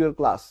before your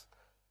class.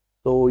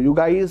 So you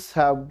guys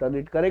have done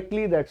it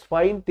correctly. That's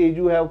fine.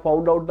 Teju have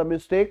found out the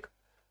mistake.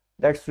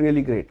 That's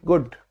really great.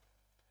 Good.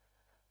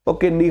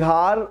 Okay,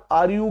 Nihar,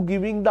 are you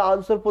giving the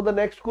answer for the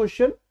next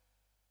question?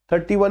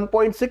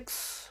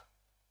 31.6.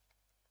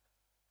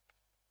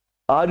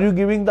 Are you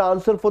giving the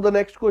answer for the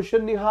next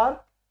question, Nihar?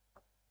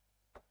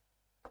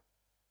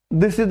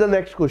 This is the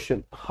next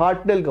question.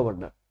 Hartnell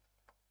governor.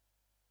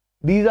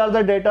 These are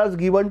the data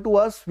given to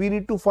us. We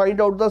need to find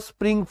out the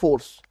spring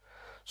force.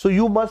 So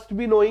you must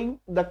be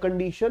knowing the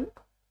condition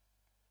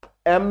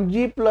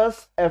mg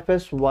plus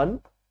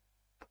fs1,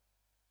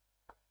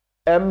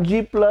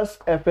 mg plus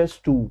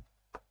fs2.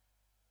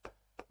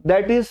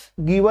 That is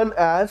given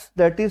as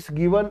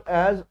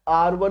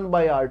R1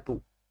 by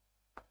R2.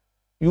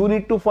 You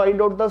need to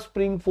find out the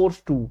spring force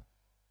too.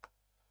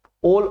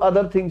 All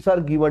other things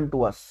are given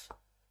to us.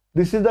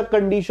 This is the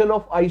condition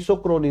of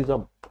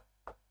isochronism.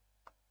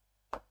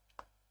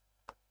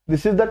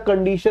 This is the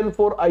condition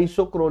for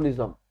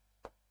isochronism.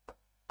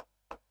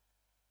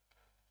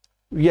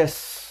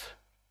 Yes.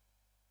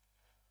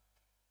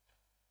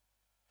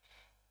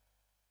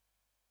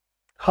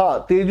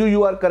 Teju,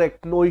 you are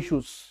correct. No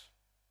issues.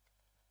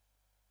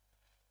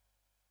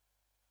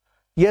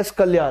 Yes,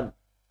 Kalyan.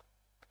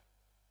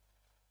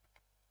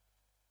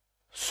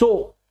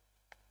 So,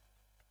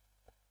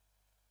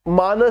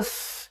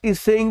 Manas is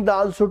saying the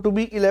answer to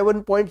be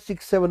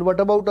 11.67. What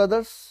about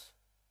others?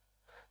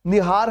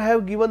 Nihar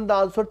have given the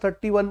answer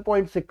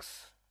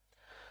 31.6.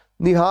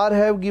 Nihar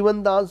have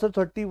given the answer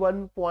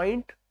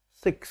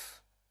 31.6.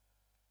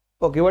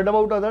 Okay, what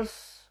about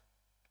others?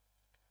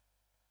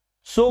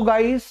 So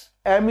guys,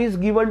 M is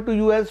given to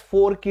you as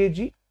 4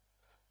 kg.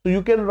 So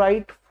you can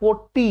write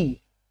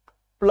 40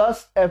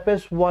 plus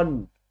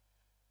fs1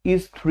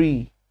 is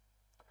 3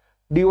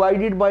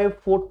 divided by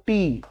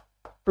 40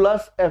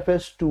 plus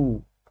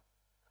fs2.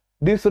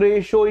 This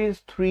ratio is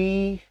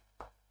 3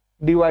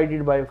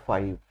 divided by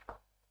 5.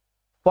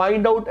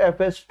 Find out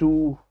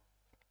fs2.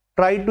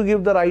 Try to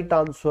give the right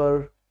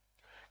answer.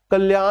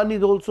 Kalyan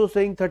is also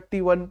saying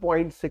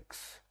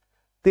 31.6.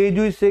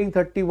 Teju is saying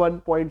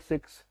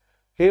 31.6.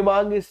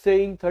 Hemang is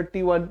saying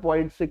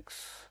 31.6.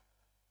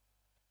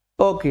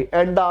 Okay,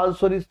 and the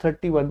answer is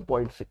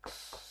 31.6.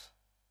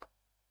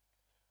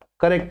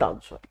 Correct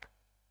answer.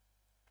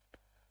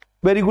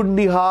 Very good,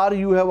 Nihar.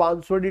 You have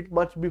answered it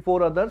much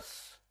before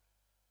others.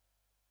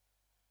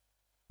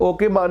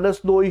 Okay,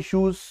 Manas, no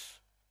issues.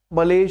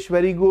 Malesh,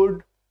 very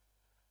good.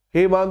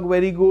 Hemang,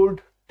 very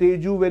good.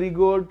 Teju, very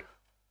good.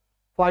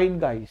 Fine,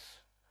 guys.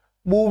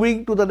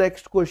 Moving to the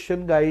next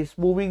question, guys.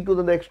 Moving to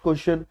the next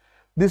question.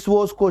 This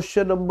was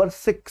question number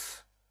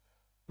 6.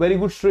 Very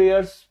good,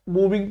 Shreyas.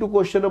 Moving to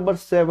question number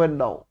 7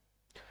 now.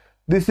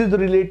 This is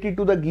related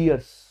to the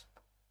gears.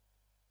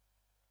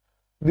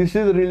 This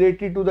is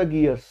related to the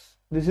gears.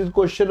 This is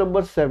question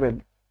number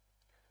 7.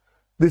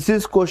 This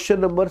is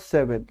question number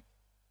 7.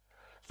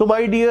 So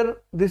my dear,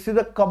 this is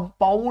a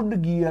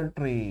compound gear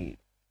train.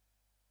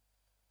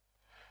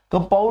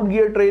 Compound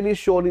gear train is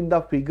shown in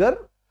the figure.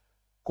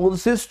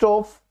 Consists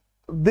of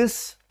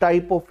this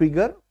type of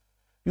figure.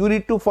 You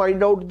need to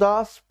find out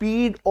the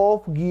speed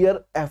of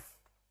gear F.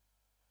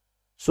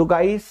 So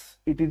guys,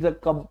 it is a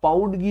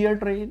compound gear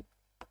train.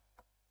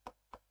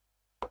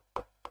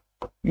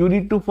 You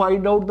need to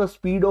find out the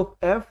speed of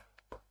F.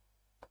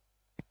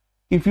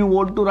 If you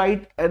want to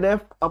write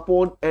NF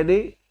upon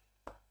NA,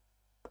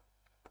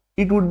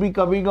 it would be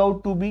coming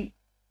out to be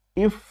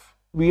if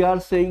we are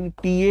saying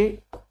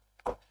TA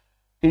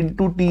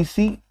into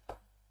TC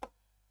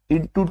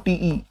into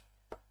TE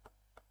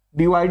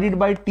divided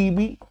by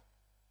TB,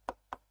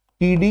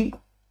 TD,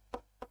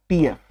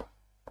 TF.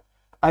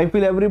 I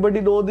feel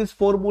everybody know this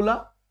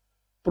formula.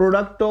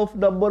 Product of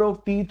number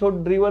of teeth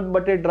on driven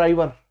but a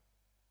driver.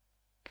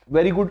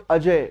 Very good,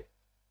 Ajay.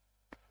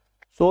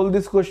 Solve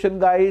this question,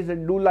 guys,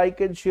 and do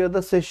like and share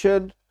the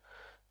session.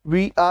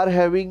 We are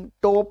having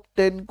top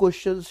 10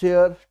 questions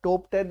here.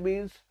 Top 10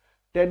 means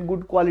 10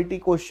 good quality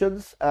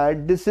questions,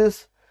 and this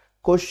is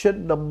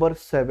question number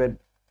 7.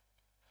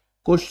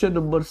 Question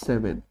number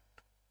 7.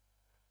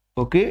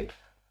 Okay.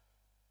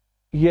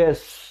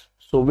 Yes.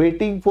 So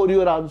waiting for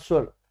your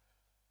answer.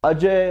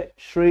 Ajay,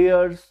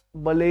 Shreyas,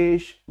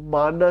 Malesh,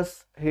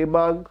 Manas,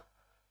 Hemang,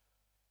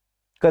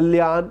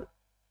 Kalyan,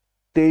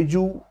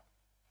 Teju.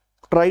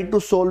 Try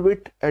to solve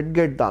it and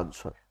get the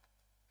answer.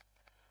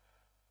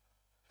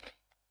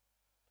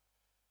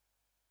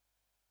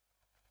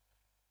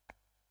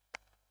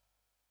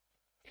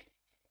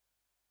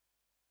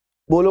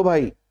 Bolo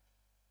bhai.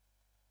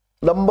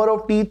 Number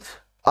of teeth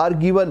are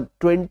given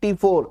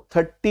 24,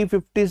 30,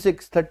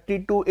 56,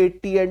 32,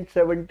 80 and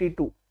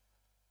 72.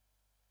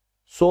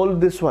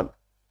 Solve this one.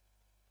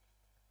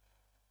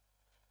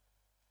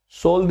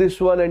 Solve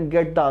this one and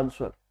get the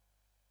answer.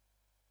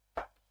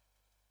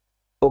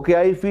 Okay,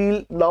 I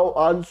feel now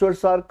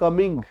answers are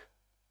coming.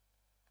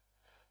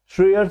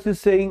 Shreyas is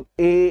saying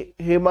A,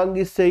 Hemang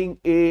is saying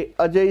A,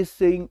 Ajay is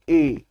saying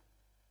A.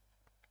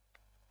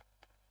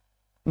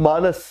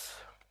 Manas.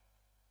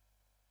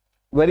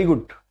 Very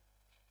good.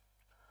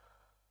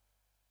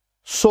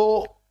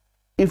 So,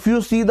 if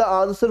you see the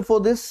answer for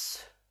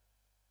this,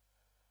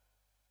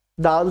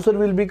 the answer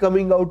will be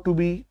coming out to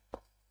be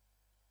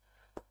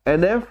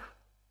NF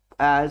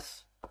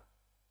as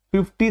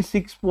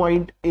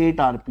 56.8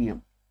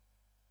 RPM.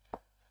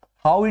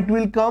 How it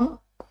will come?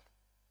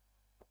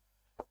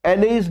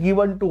 NA is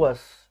given to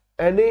us.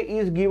 NA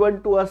is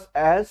given to us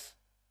as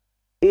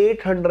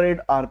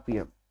 800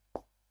 RPM.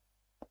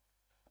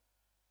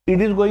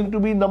 It is going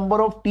to be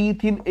number of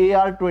teeth in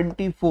AR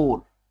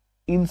 24,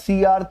 in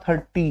CR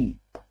 30,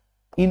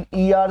 in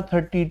ER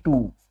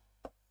 32.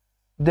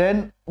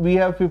 Then we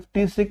have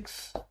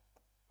 56,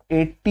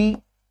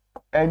 80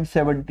 and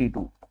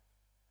 72.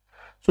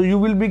 So you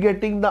will be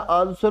getting the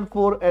answer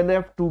for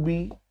NF to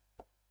be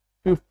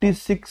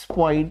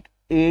 56.8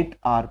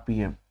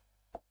 RPM.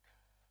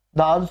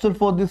 The answer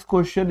for this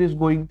question is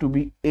going to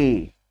be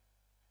A.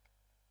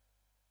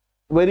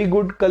 Very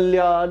good,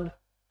 Kalyan,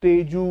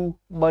 Teju,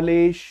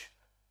 Malesh,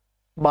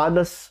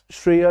 Manas,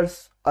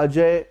 Shreyas,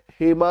 Ajay,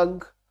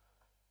 Hemang.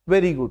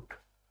 Very good.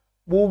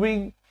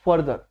 Moving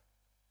further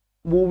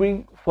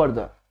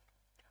to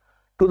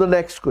the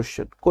next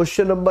question.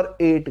 Question number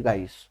 8,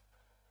 guys.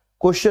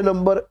 Question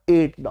number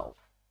 8 now.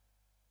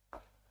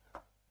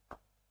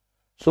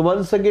 So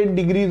once again,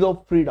 degrees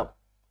of freedom.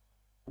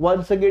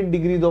 Once again,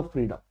 degrees of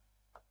freedom.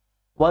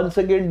 Once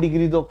again,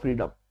 degrees of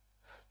freedom.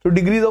 So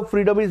degrees of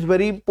freedom is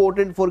very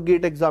important for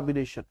GATE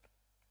examination.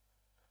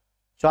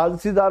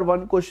 Chances are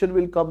one question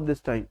will come this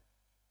time.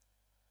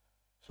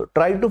 So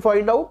try to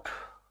find out.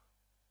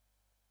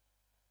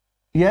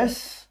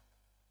 Yes.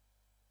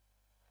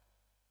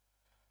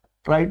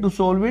 Try to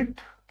solve it.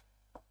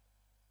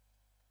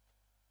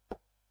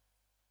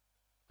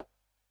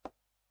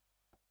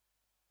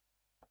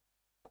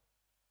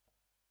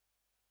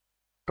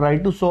 Try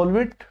to solve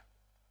it.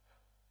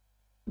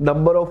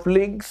 Number of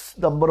links,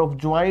 number of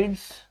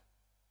joints,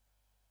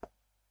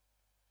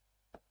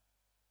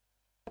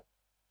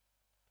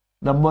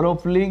 number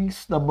of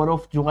links, number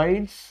of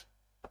joints.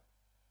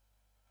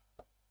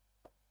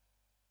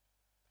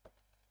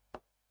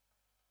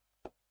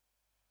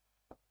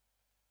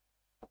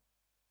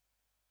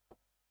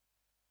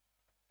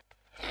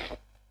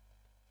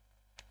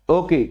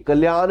 Okay,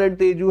 Kalyan and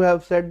Teju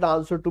have said the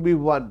answer to be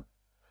 1.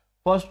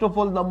 First of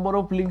all, number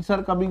of links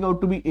are coming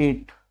out to be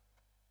 8.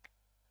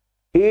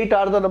 8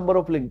 are the number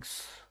of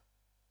links.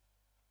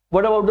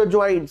 What about the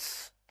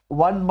joints?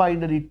 1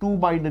 binary, 2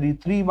 binary,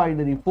 3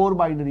 binary, 4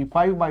 binary,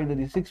 5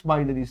 binary, 6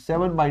 binary,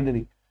 7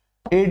 binary,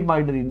 8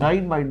 binary,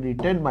 9 binary,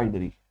 10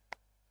 binary.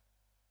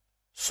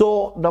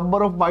 So,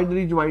 number of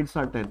binary joints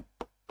are 10.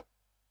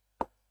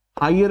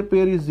 Higher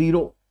pair is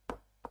 0.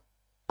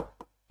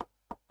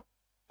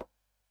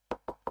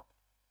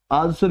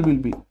 Answer will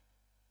be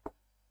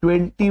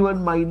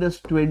 21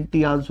 minus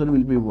 20. Answer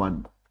will be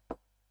 1.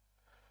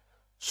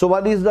 So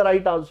 1 is the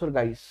right answer,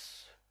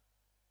 guys.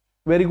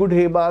 Very good,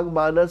 Hemang,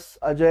 Manas,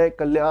 Ajay,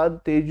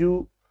 Kalyan,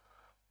 Teju.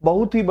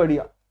 Bahut hi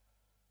badhiya.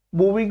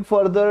 Moving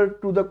further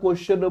to the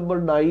question number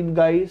 9,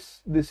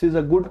 guys. This is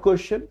a good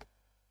question.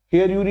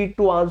 Here you need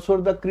to answer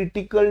the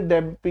critical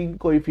damping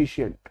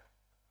coefficient.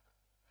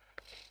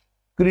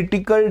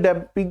 Critical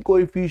damping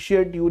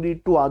coefficient you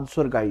need to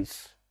answer,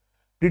 guys.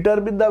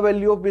 Determine the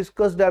value of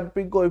viscous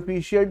damping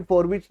coefficient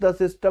for which the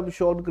system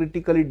shown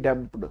critically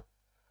damped.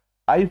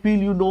 I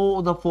feel you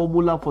know the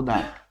formula for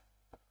that.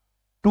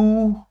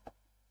 2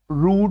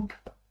 root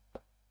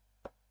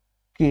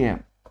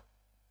km.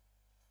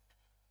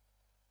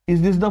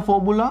 Is this the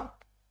formula?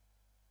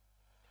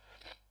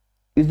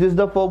 Is this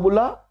the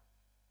formula?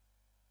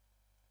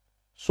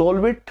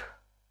 Solve it.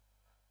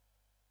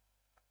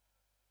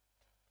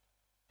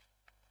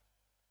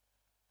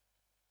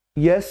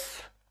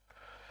 Yes.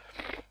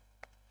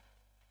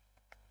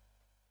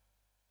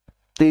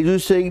 Teju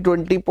is saying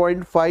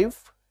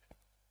 20.5.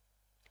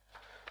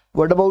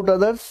 What about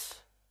others?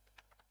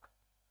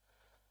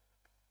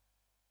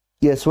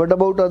 Yes, what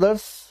about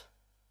others?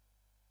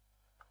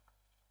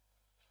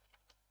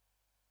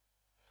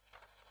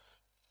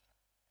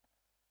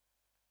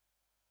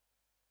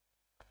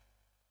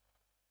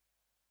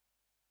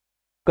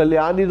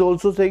 Kalyan is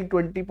also saying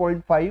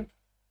 20.5.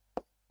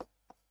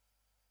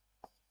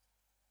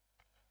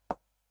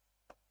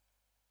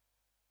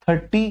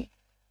 30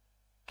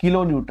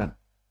 kilonewton.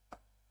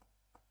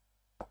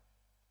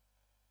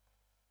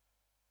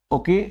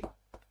 Okay.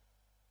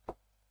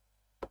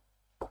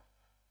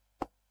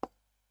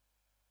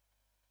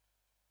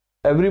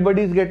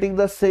 Everybody is getting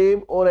the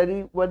same or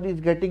anyone is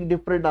getting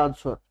different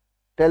answer?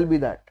 Tell me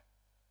that.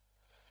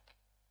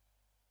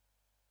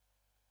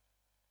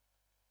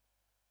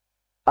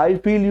 I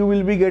feel you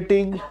will be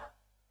getting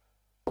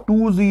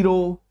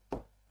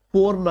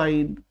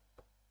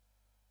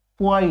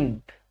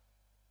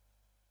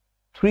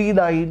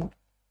 2049.39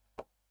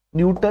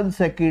 Newton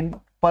second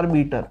per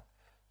meter.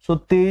 So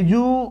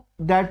Teju,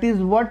 that is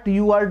what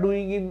you are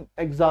doing in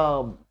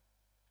exam.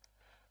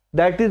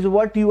 That is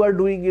what you are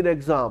doing in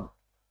exam.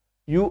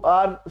 You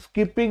are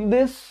skipping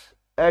this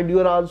and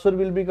your answer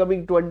will be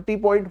coming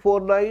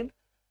 20.49.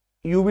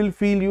 You will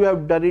feel you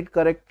have done it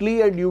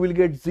correctly and you will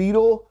get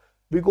 0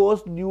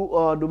 because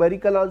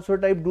numerical answer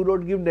type do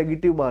not give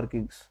negative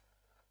markings.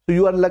 So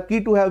you are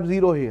lucky to have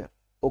 0 here.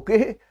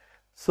 Okay.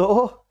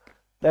 So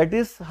that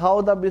is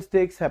how the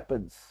mistakes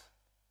happens.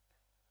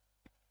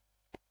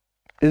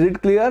 Is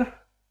it clear?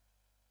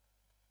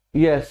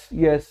 Yes,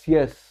 yes,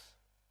 yes.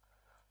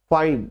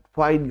 Fine,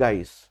 fine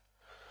guys.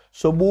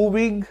 So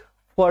moving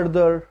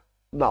further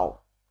now.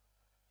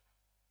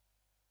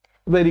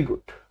 Very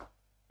good.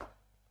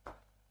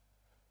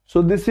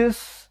 So this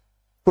is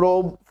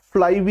from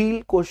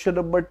flywheel question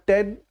number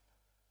 10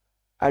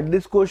 and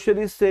this question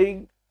is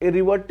saying a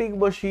reverting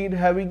machine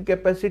having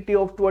capacity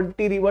of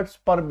 20 reverts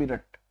per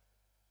minute.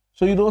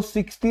 So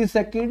 60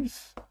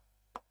 seconds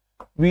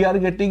we are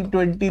getting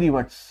 20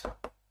 reverts.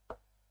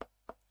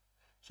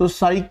 So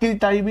cycle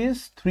time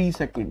is 3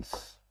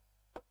 seconds.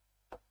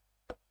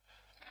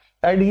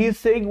 And he is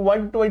saying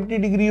 120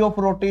 degree of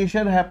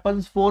rotation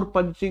happens for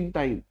punching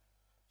time.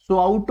 So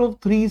out of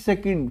 3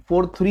 seconds,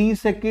 for 3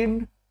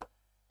 seconds,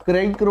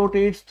 crank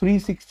rotates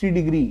 360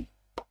 degree.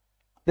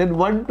 Then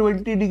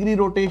 120 degree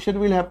rotation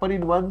will happen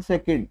in 1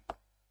 second.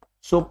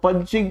 So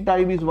punching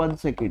time is 1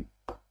 second.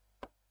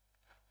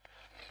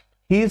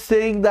 He is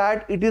saying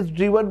that it is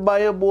driven by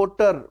a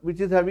motor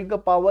which is having a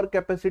power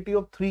capacity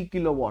of 3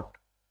 kilowatt.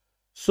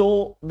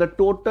 So the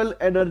total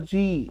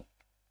energy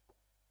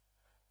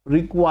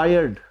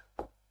required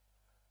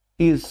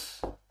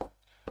is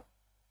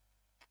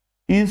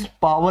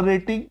power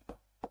rating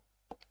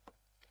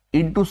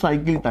into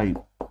cycle time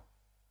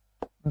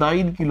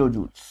 9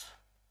 kilojoules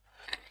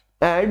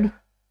and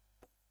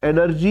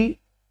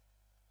energy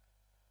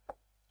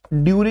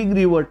during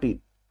reverting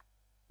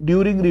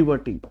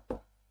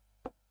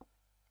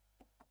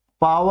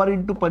power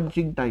into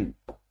punching time.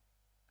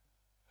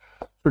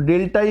 So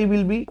delta E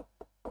will be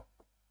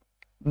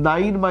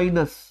 9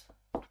 minus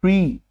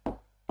 3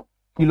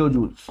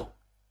 kilojoules,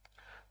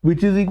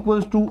 which is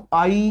equals to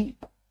I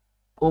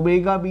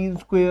omega mean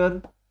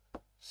square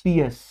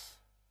CS.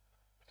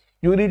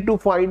 You need to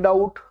find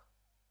out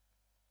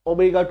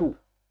omega 2.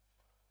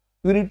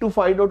 You need to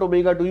find out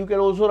omega 2. You can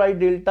also write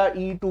delta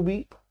E to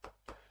be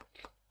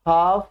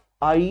half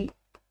I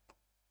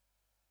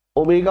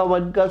omega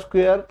 1 ka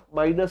square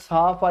minus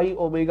half I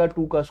omega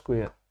 2 ka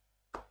square.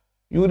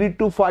 You need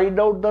to find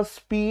out the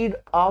speed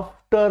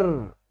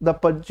after the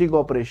punching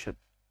operation.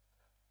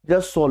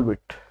 Just solve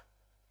it.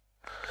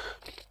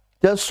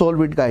 Just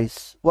solve it,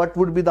 guys. What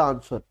would be the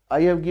answer?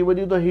 I have given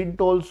you the hint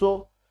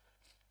also.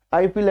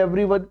 I feel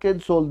everyone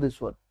can solve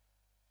this one.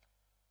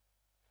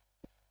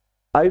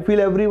 I feel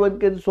everyone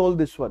can solve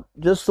this one.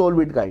 Just solve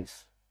it,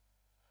 guys.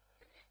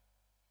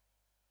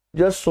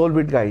 Just solve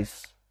it,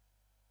 guys.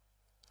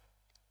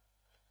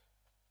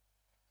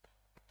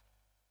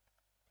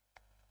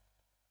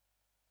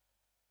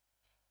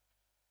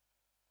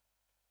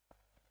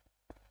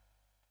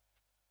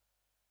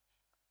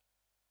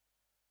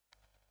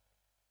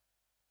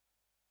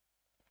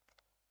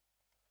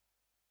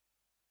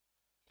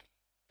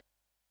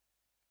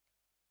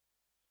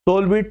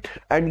 Solve it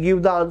and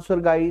give the answer,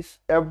 guys.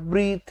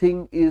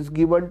 Everything is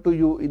given to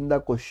you in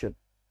the question.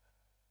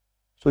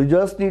 So you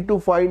just need to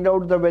find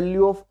out the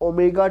value of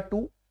omega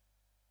 2,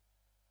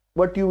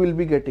 but you will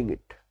be getting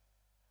it.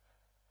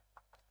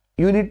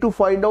 You need to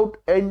find out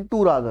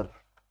N2 rather.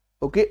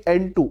 Okay,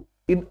 N2.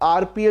 In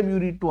RPM you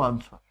need to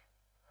answer.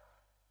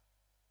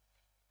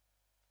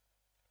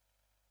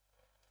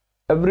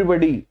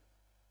 Everybody.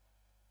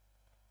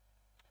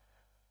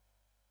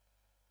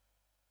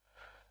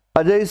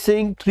 Ajay is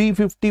saying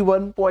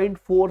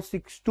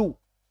 351.462.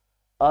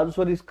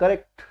 Answer is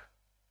correct.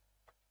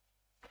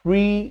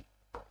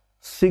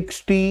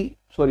 360,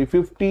 sorry,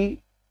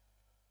 50,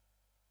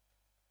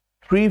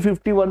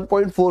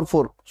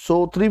 351.44.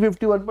 So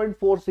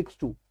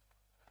 351.462.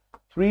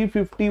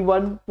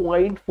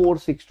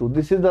 351.462.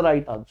 This is the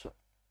right answer.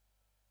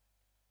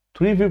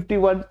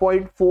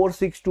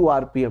 351.462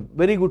 RPM.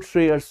 Very good,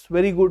 Shreyas.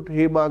 Very good,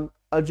 Hemang,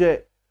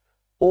 Ajay.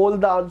 All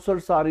the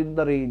answers are in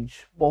the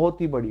range. बहुत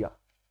ही बढ़िया.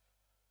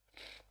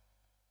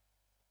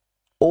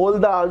 All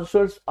the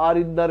answers are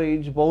in the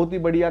range. बहुत ही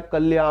बढ़िया,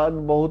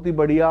 कल्याण. बहुत ही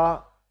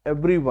बढ़िया,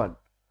 everyone.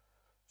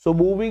 So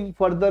moving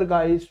further,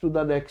 guys, to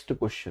the next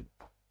question.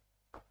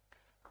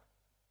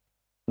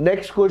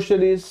 Next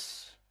question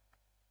is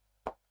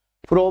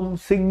from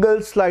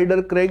single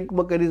slider crank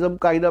mechanism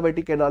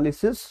kinematic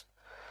analysis.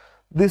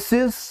 This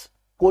is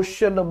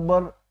question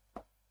number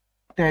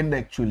 10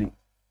 actually.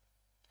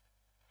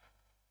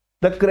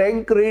 The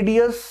crank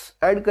radius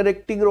and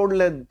connecting rod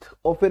length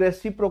of a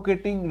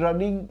reciprocating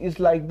running is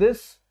like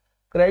this.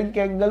 Crank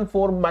angle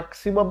for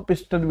maximum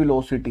piston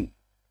velocity.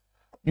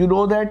 You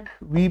know that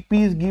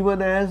Vp is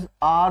given as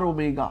R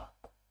omega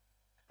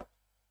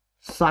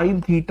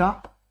sine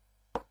theta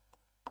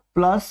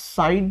plus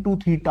sine 2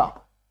 theta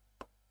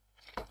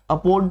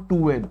upon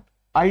 2n.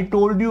 I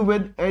told you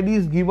when n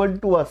is given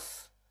to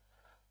us,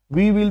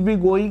 we will be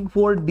going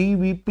for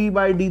dVp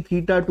by d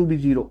theta to be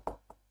 0.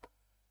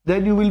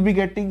 Then you will be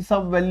getting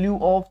some value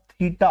of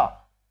theta.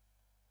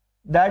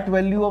 That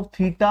value of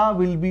theta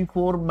will be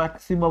for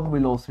maximum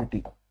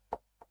velocity.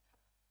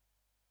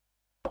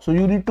 So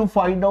you need to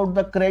find out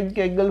the crank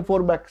angle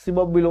for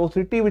maximum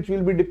velocity, which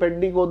will be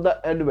depending on the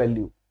n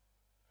value.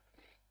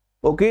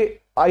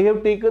 Okay, I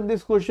have taken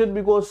this question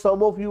because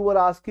some of you were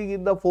asking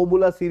in the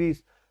formula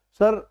series,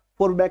 sir,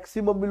 for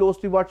maximum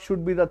velocity, what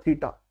should be the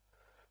theta?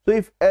 So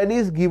if n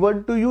is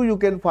given to you, you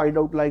can find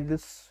out like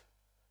this.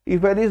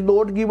 If n is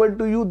not given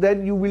to you,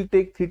 then you will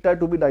take theta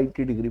to be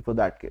 90 degree for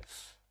that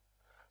case.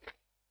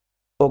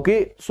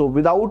 Okay, so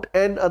without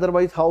n,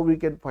 otherwise how we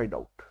can find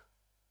out?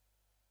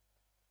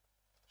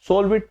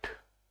 Solve it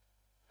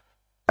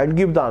and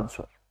give the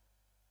answer.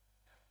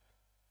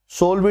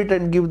 Solve it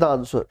and give the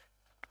answer.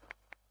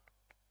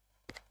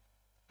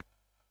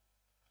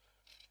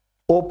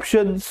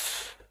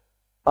 Options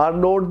are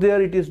not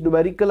there. It is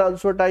numerical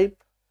answer type.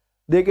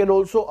 They can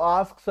also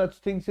ask such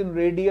things in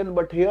radian,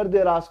 but here they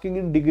are asking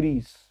in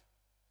degrees.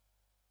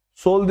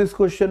 Solve this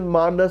question.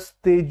 Manas,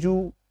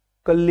 Teju,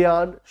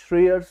 Kalyan,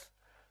 Shreyas,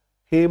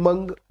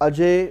 Hemang,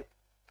 Ajay,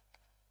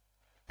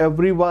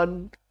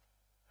 everyone,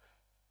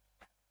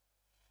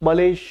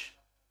 Malesh.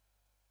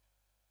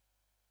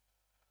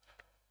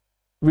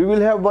 We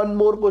will have one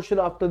more question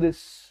after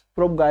this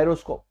from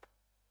gyroscope.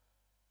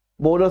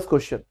 Bonus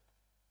question.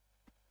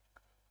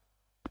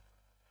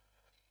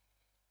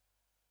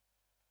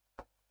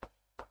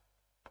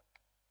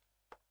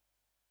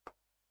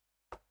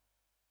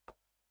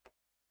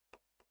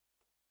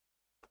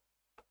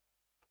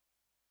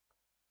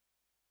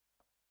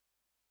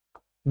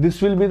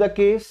 This will be the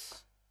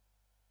case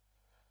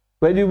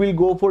when you will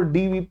go for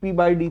dVp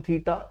by d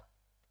theta.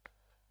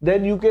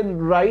 Then you can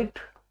write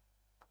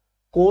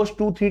cos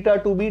 2 theta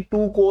to be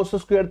 2 cos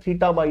square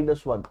theta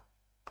minus 1.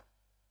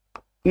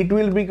 It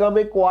will become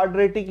a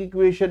quadratic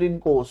equation in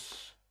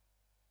cos.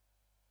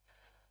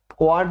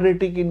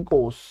 Quadratic in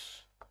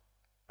cos.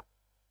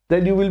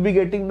 Then you will be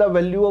getting the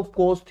value of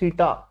cos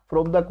theta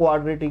from the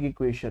quadratic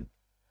equation.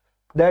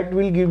 That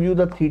will give you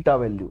the theta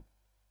value.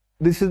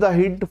 This is the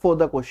hint for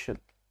the question.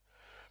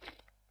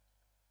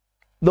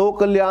 No,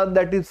 Kalyan,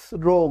 that is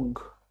wrong.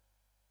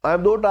 I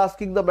am not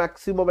asking the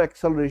maximum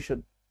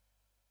acceleration.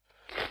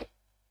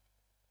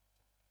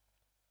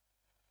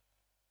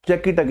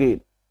 Check it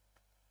again.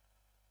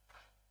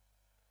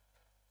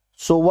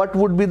 So what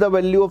would be the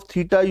value of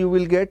theta you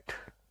will get?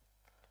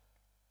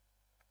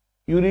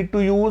 You need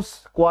to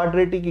use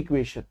quadratic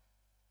equation.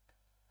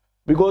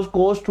 Because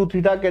cos 2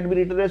 theta can be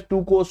written as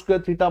 2 cos square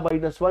theta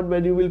minus 1.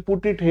 When you will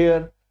put it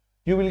here,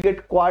 you will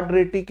get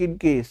quadratic in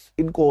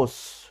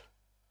cos.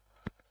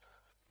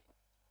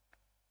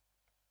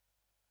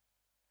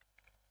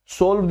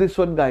 Solve this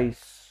one,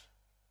 guys.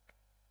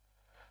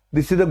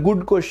 This is a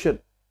good question.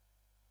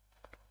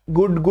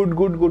 Good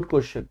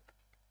question.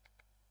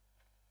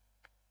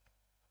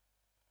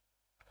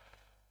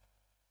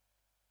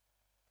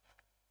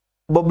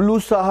 Bablu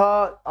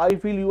Saha, I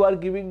feel you are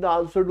giving the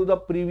answer to the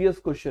previous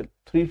question,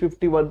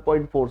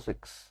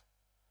 351.46.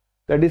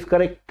 That is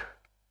correct.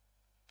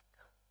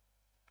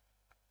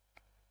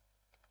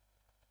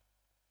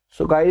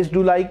 So guys,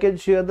 do like and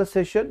share the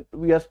session.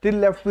 We are still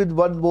left with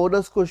one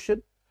bonus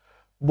question.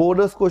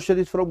 Bonus question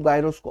is from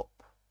gyroscope.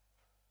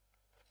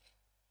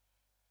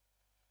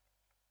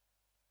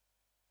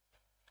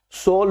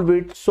 Solve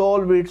it.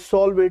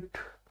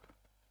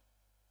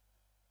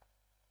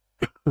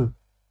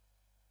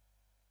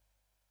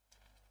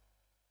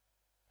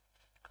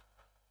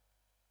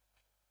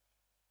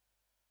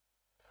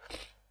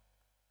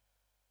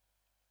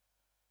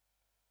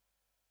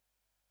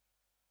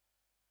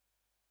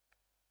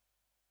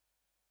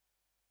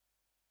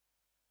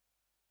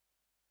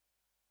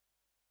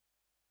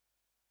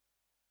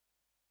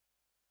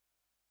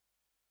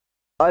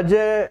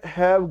 Ajay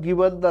have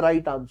given the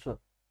right answer.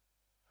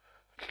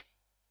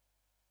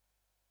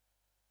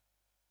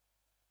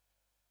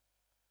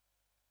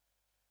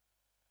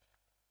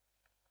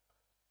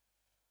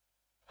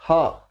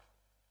 Ha.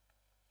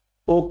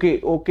 Okay,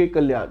 okay,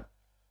 Kalyan.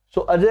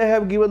 So Ajay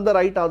have given the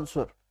right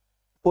answer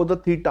for the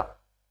theta.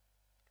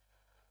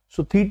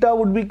 So theta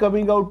would be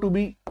coming out to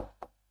be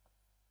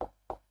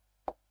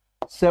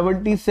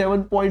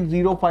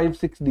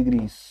 77.056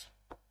 degrees.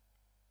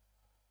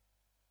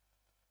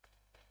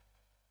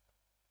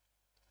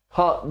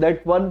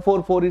 That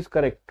 144 is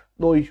correct.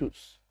 No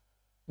issues.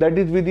 That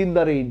is within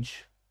the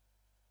range.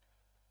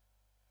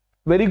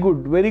 Very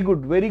good, very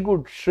good, very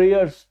good.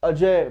 Shreyas,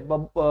 Ajay,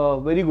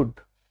 very good.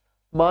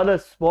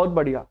 Manas, बहुत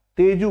बढ़िया.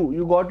 Teju,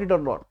 you got it or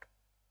not?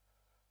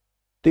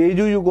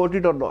 Teju, you got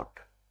it or not?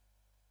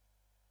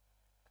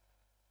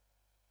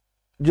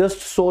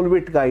 Just solve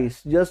it,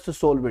 guys. Just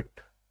solve it.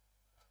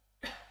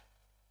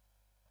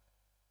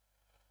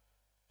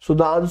 So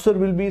the answer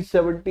will be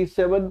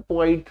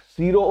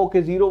 77.0.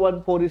 Okay,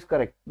 014 is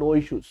correct. No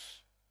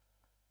issues.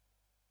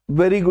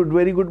 Very good,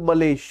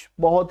 Malesh.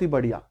 बहुत ही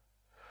बढ़िया.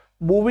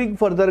 Moving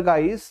further,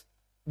 guys.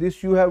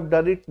 This you have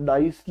done it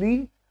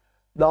nicely.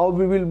 Now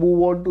we will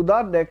move on to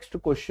the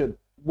next question.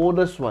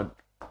 Bonus one.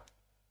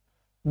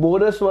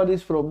 Bonus one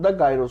is from the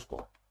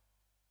gyroscope.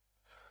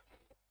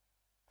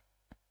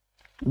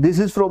 This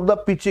is from the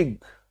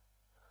pitching.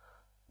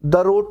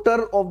 The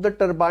rotor of the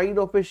turbine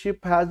of a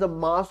ship has a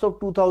mass of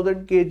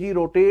 2000 kg,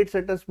 rotates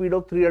at a speed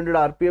of 300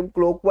 rpm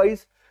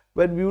clockwise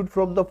when viewed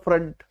from the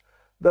front.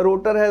 The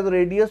rotor has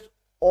radius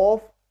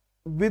of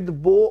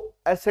with bow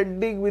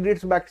ascending with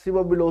its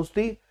maximum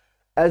velocity.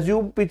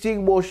 Assume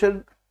pitching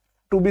motion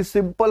to be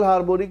simple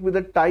harmonic with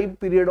a time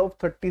period of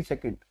 30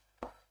 seconds.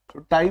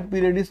 So time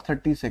period is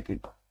 30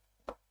 seconds.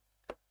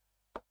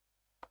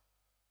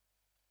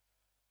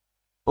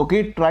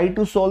 Okay, try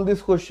to solve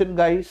this question,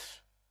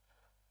 guys.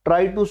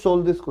 Try to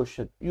solve this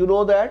question. You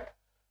know that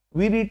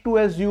we need to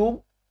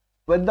assume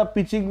when the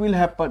pitching will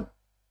happen.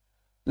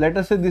 Let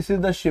us say this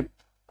is the ship.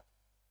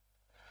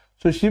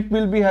 So ship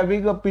will be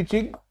having a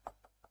pitching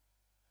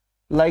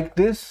like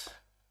this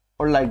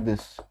or like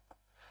this.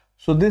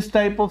 So this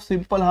type of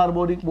simple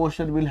harmonic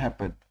motion will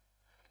happen.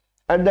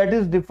 And that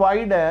is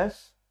defined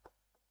as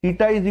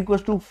theta is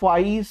equals to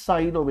phi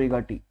sine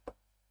omega t.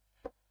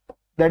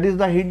 That is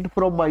the hint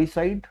from my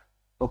side.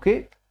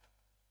 Okay.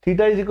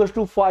 Theta is equals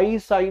to phi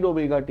sine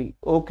omega t.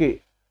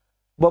 Okay.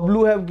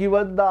 Bablu have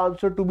given the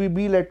answer to be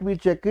B. Let me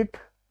check it.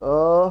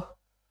 Bablu,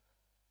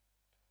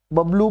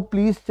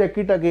 please check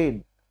it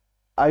again.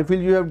 I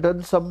feel you have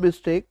done some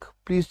mistake.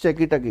 Please check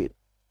it again.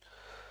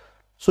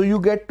 So you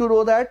get to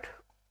know that.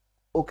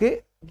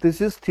 Okay. This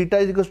is theta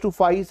is equals to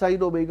phi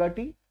sine omega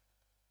t.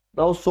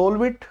 Now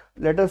solve it.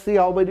 Let us see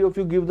how many of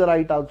you give the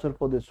right answer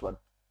for this one.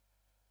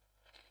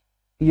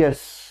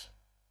 Yes.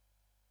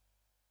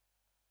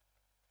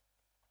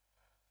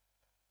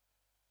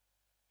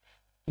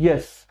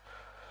 Yes.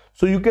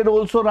 So you can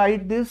also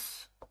write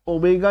this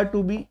omega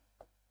to be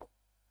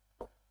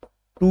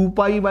 2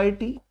 pi by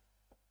t.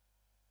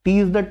 T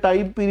is the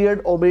time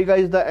period. Omega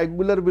is the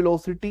angular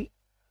velocity.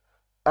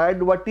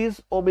 And what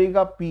is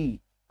omega p?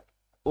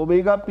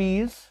 Omega p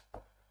is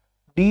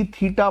d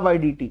theta by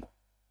dt.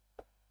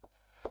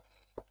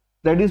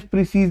 That is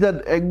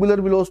precision, angular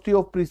velocity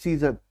of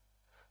precision,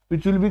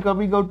 which will be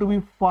coming out to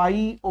be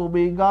phi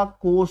omega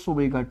cos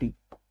omega t.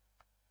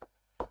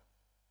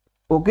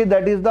 Okay,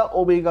 that is the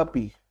omega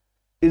p.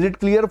 Is it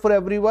clear for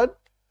everyone?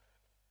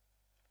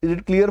 Is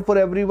it clear for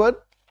everyone?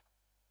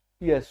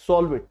 Yes,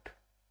 solve it.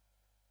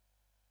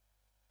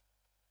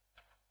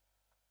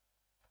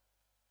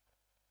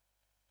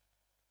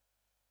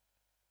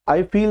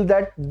 I feel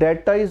that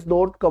data is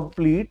not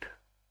complete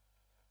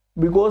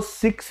because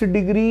 6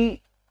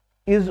 degree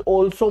is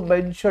also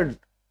mentioned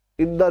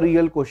in the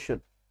real question.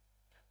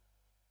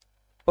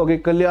 Okay,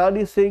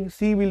 Kalyan is saying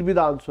C will be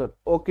the answer.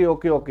 Okay,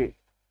 okay, okay.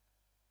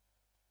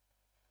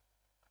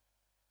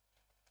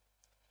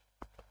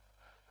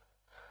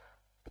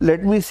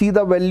 Let me see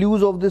the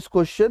values of this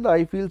question.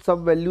 I feel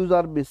some values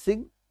are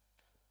missing.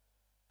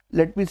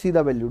 Let me see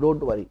the value. Don't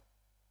worry.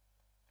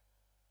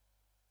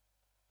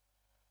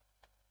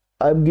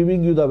 I am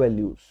giving you the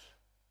values.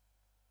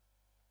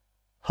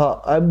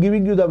 I am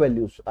giving you the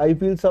values. I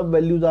feel some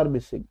values are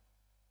missing.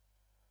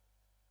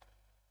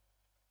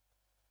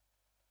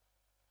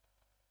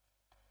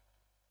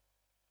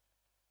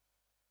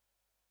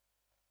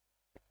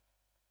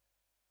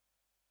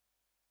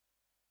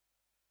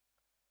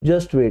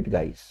 Just wait,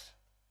 guys.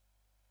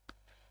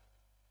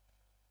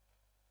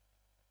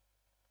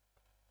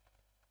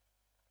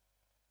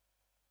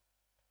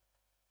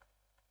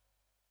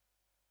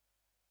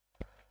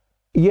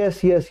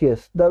 Yes, yes,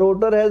 yes. The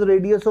rotor has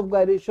radius of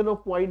gyration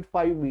of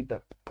 0.5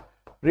 meter.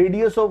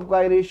 Radius of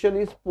gyration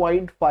is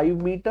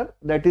 0.5 meter.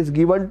 That is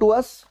given to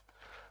us.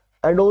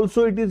 And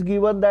also it is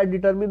given that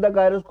determine the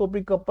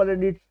gyroscopic couple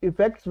and its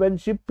effects when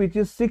ship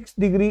pitches 6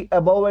 degree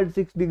above and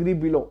 6 degree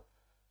below.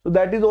 So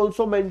that is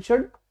also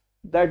mentioned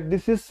that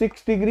this is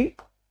 6 degree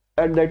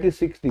and that is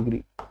 6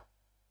 degree.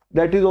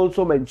 That is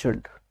also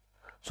mentioned.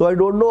 So I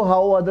don't know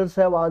how others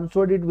have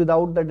answered it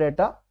without the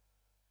data.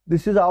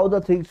 This is how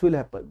the things will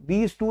happen.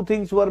 These two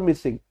things were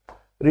missing.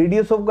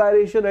 Radius of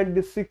gyration and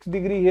this 6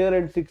 degree here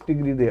and 6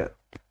 degree there.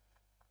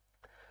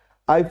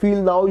 I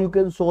feel now you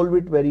can solve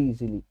it very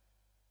easily.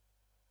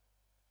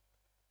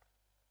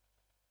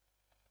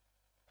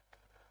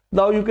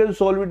 Now you can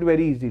solve it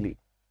very easily.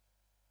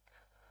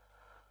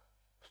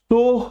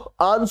 So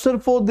answer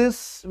for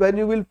this, when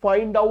you will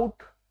find out,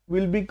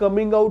 will be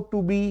coming out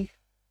to be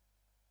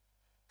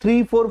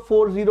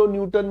 3440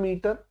 Newton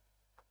meter,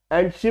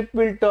 and ship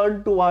will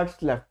turn towards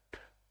left.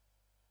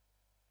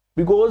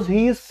 Because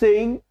he is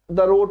saying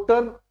the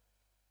rotor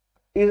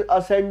is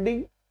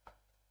ascending,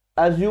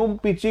 assume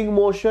pitching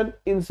motion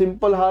in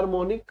simple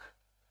harmonic,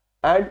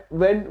 and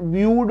when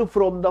viewed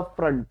from the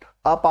front,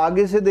 आप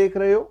आगे से देख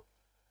रहे हो,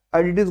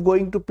 and it is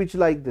going to pitch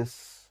like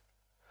this.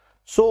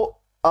 So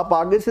आप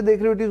आगे से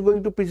देख रहे हो, it is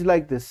going to pitch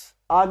like this.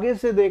 आगे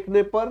से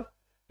देखने पर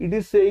it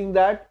is saying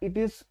that it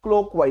is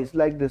clockwise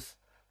like this.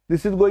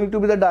 This is going to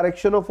be the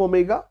direction of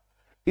omega.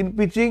 In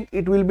pitching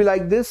it will be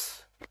like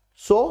this.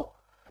 So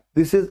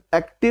this is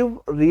active,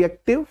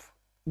 reactive.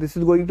 This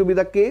is going to be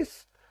the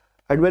case.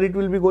 And when it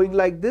will be going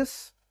like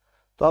this,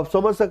 तो आप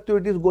समझ सकते हो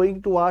it is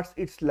going towards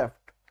its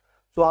left.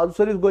 So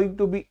answer is going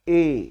to be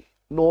A,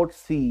 not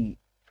C.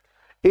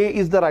 A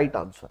is the right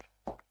answer.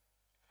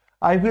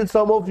 I feel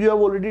some of you have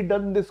already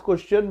done this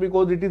question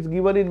because it is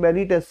given in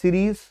many test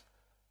series.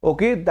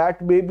 Okay,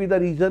 that may be the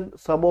reason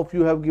some of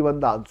you have given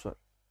the answer.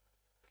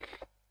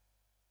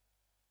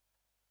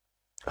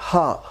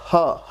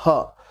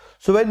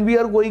 So when we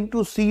are going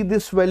to see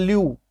this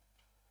value,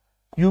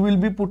 you will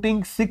be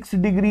putting 6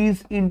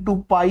 degrees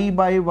into pi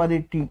by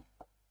 180.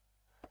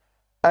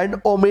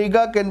 And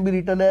omega can be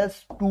written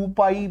as 2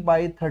 pi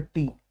by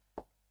 30.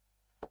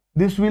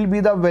 This will be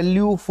the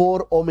value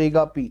for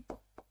omega p.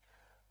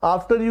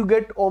 After you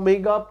get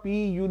omega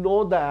p, you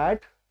know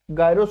that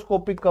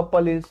gyroscopic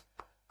couple is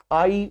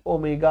I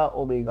omega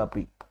omega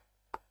p.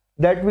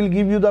 That will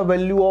give you the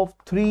value of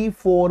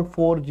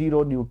 3440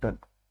 Newton.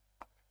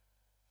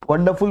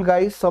 Wonderful,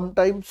 guys.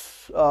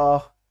 Sometimes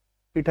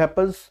it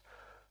happens.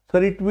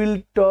 Sir, it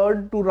will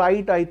turn to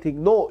right, I think.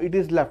 No, it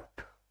is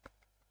left.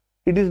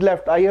 It is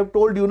left. I have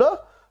told you, na?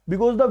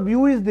 Because the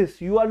view is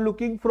this. You are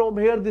looking from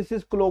here. This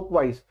is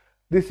clockwise.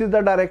 This is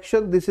the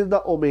direction. This is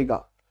the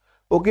omega.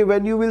 Okay,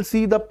 when you will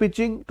see the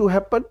pitching to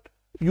happen,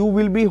 you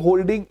will be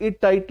holding it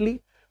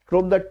tightly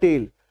from the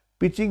tail.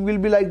 Pitching will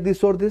be like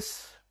this or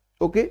this.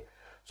 Okay,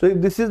 so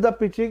if this is the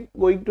pitching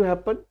going to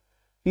happen,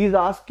 he is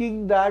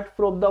asking that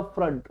from the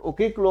front.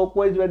 Okay,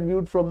 clockwise when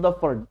viewed from the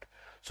front.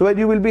 So when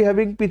you will be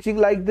having pitching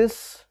like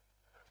this,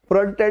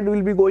 front end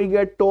will be going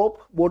at top,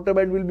 bottom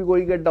end will be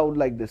going at down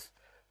like this.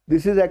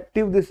 This is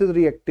active, this is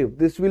reactive.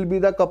 This will be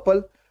the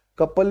couple.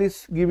 Couple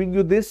is giving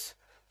you this.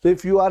 So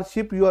if you are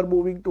ship, you are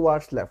moving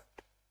towards left.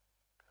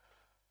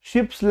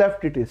 Ship's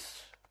left it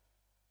is.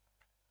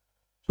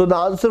 So the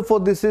answer for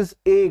this is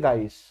A,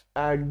 guys.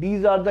 And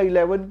these are the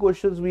 11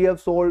 questions we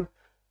have solved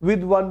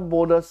with one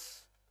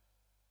bonus.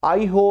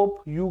 I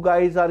hope you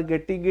guys are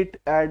getting it,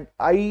 and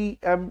I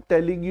am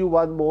telling you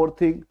one more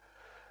thing,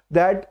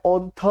 that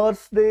on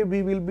Thursday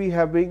we will be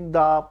having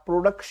the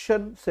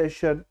production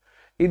session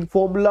in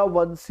Formula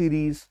 1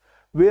 series,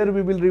 where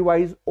we will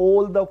revise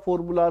all the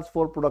formulas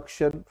for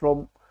production,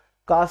 from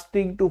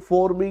casting to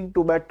forming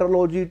to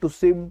metrology to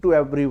sim to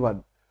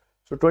everyone.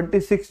 So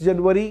 26th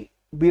January,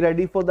 be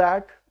ready for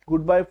that.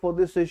 Goodbye for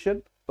this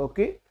session.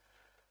 Okay.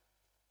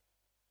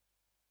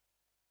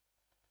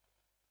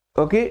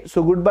 Okay,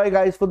 so goodbye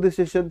guys for this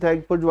session.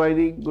 Thanks for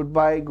joining.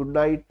 Goodbye, good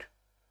night.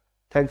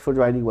 Thanks for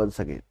joining once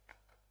again.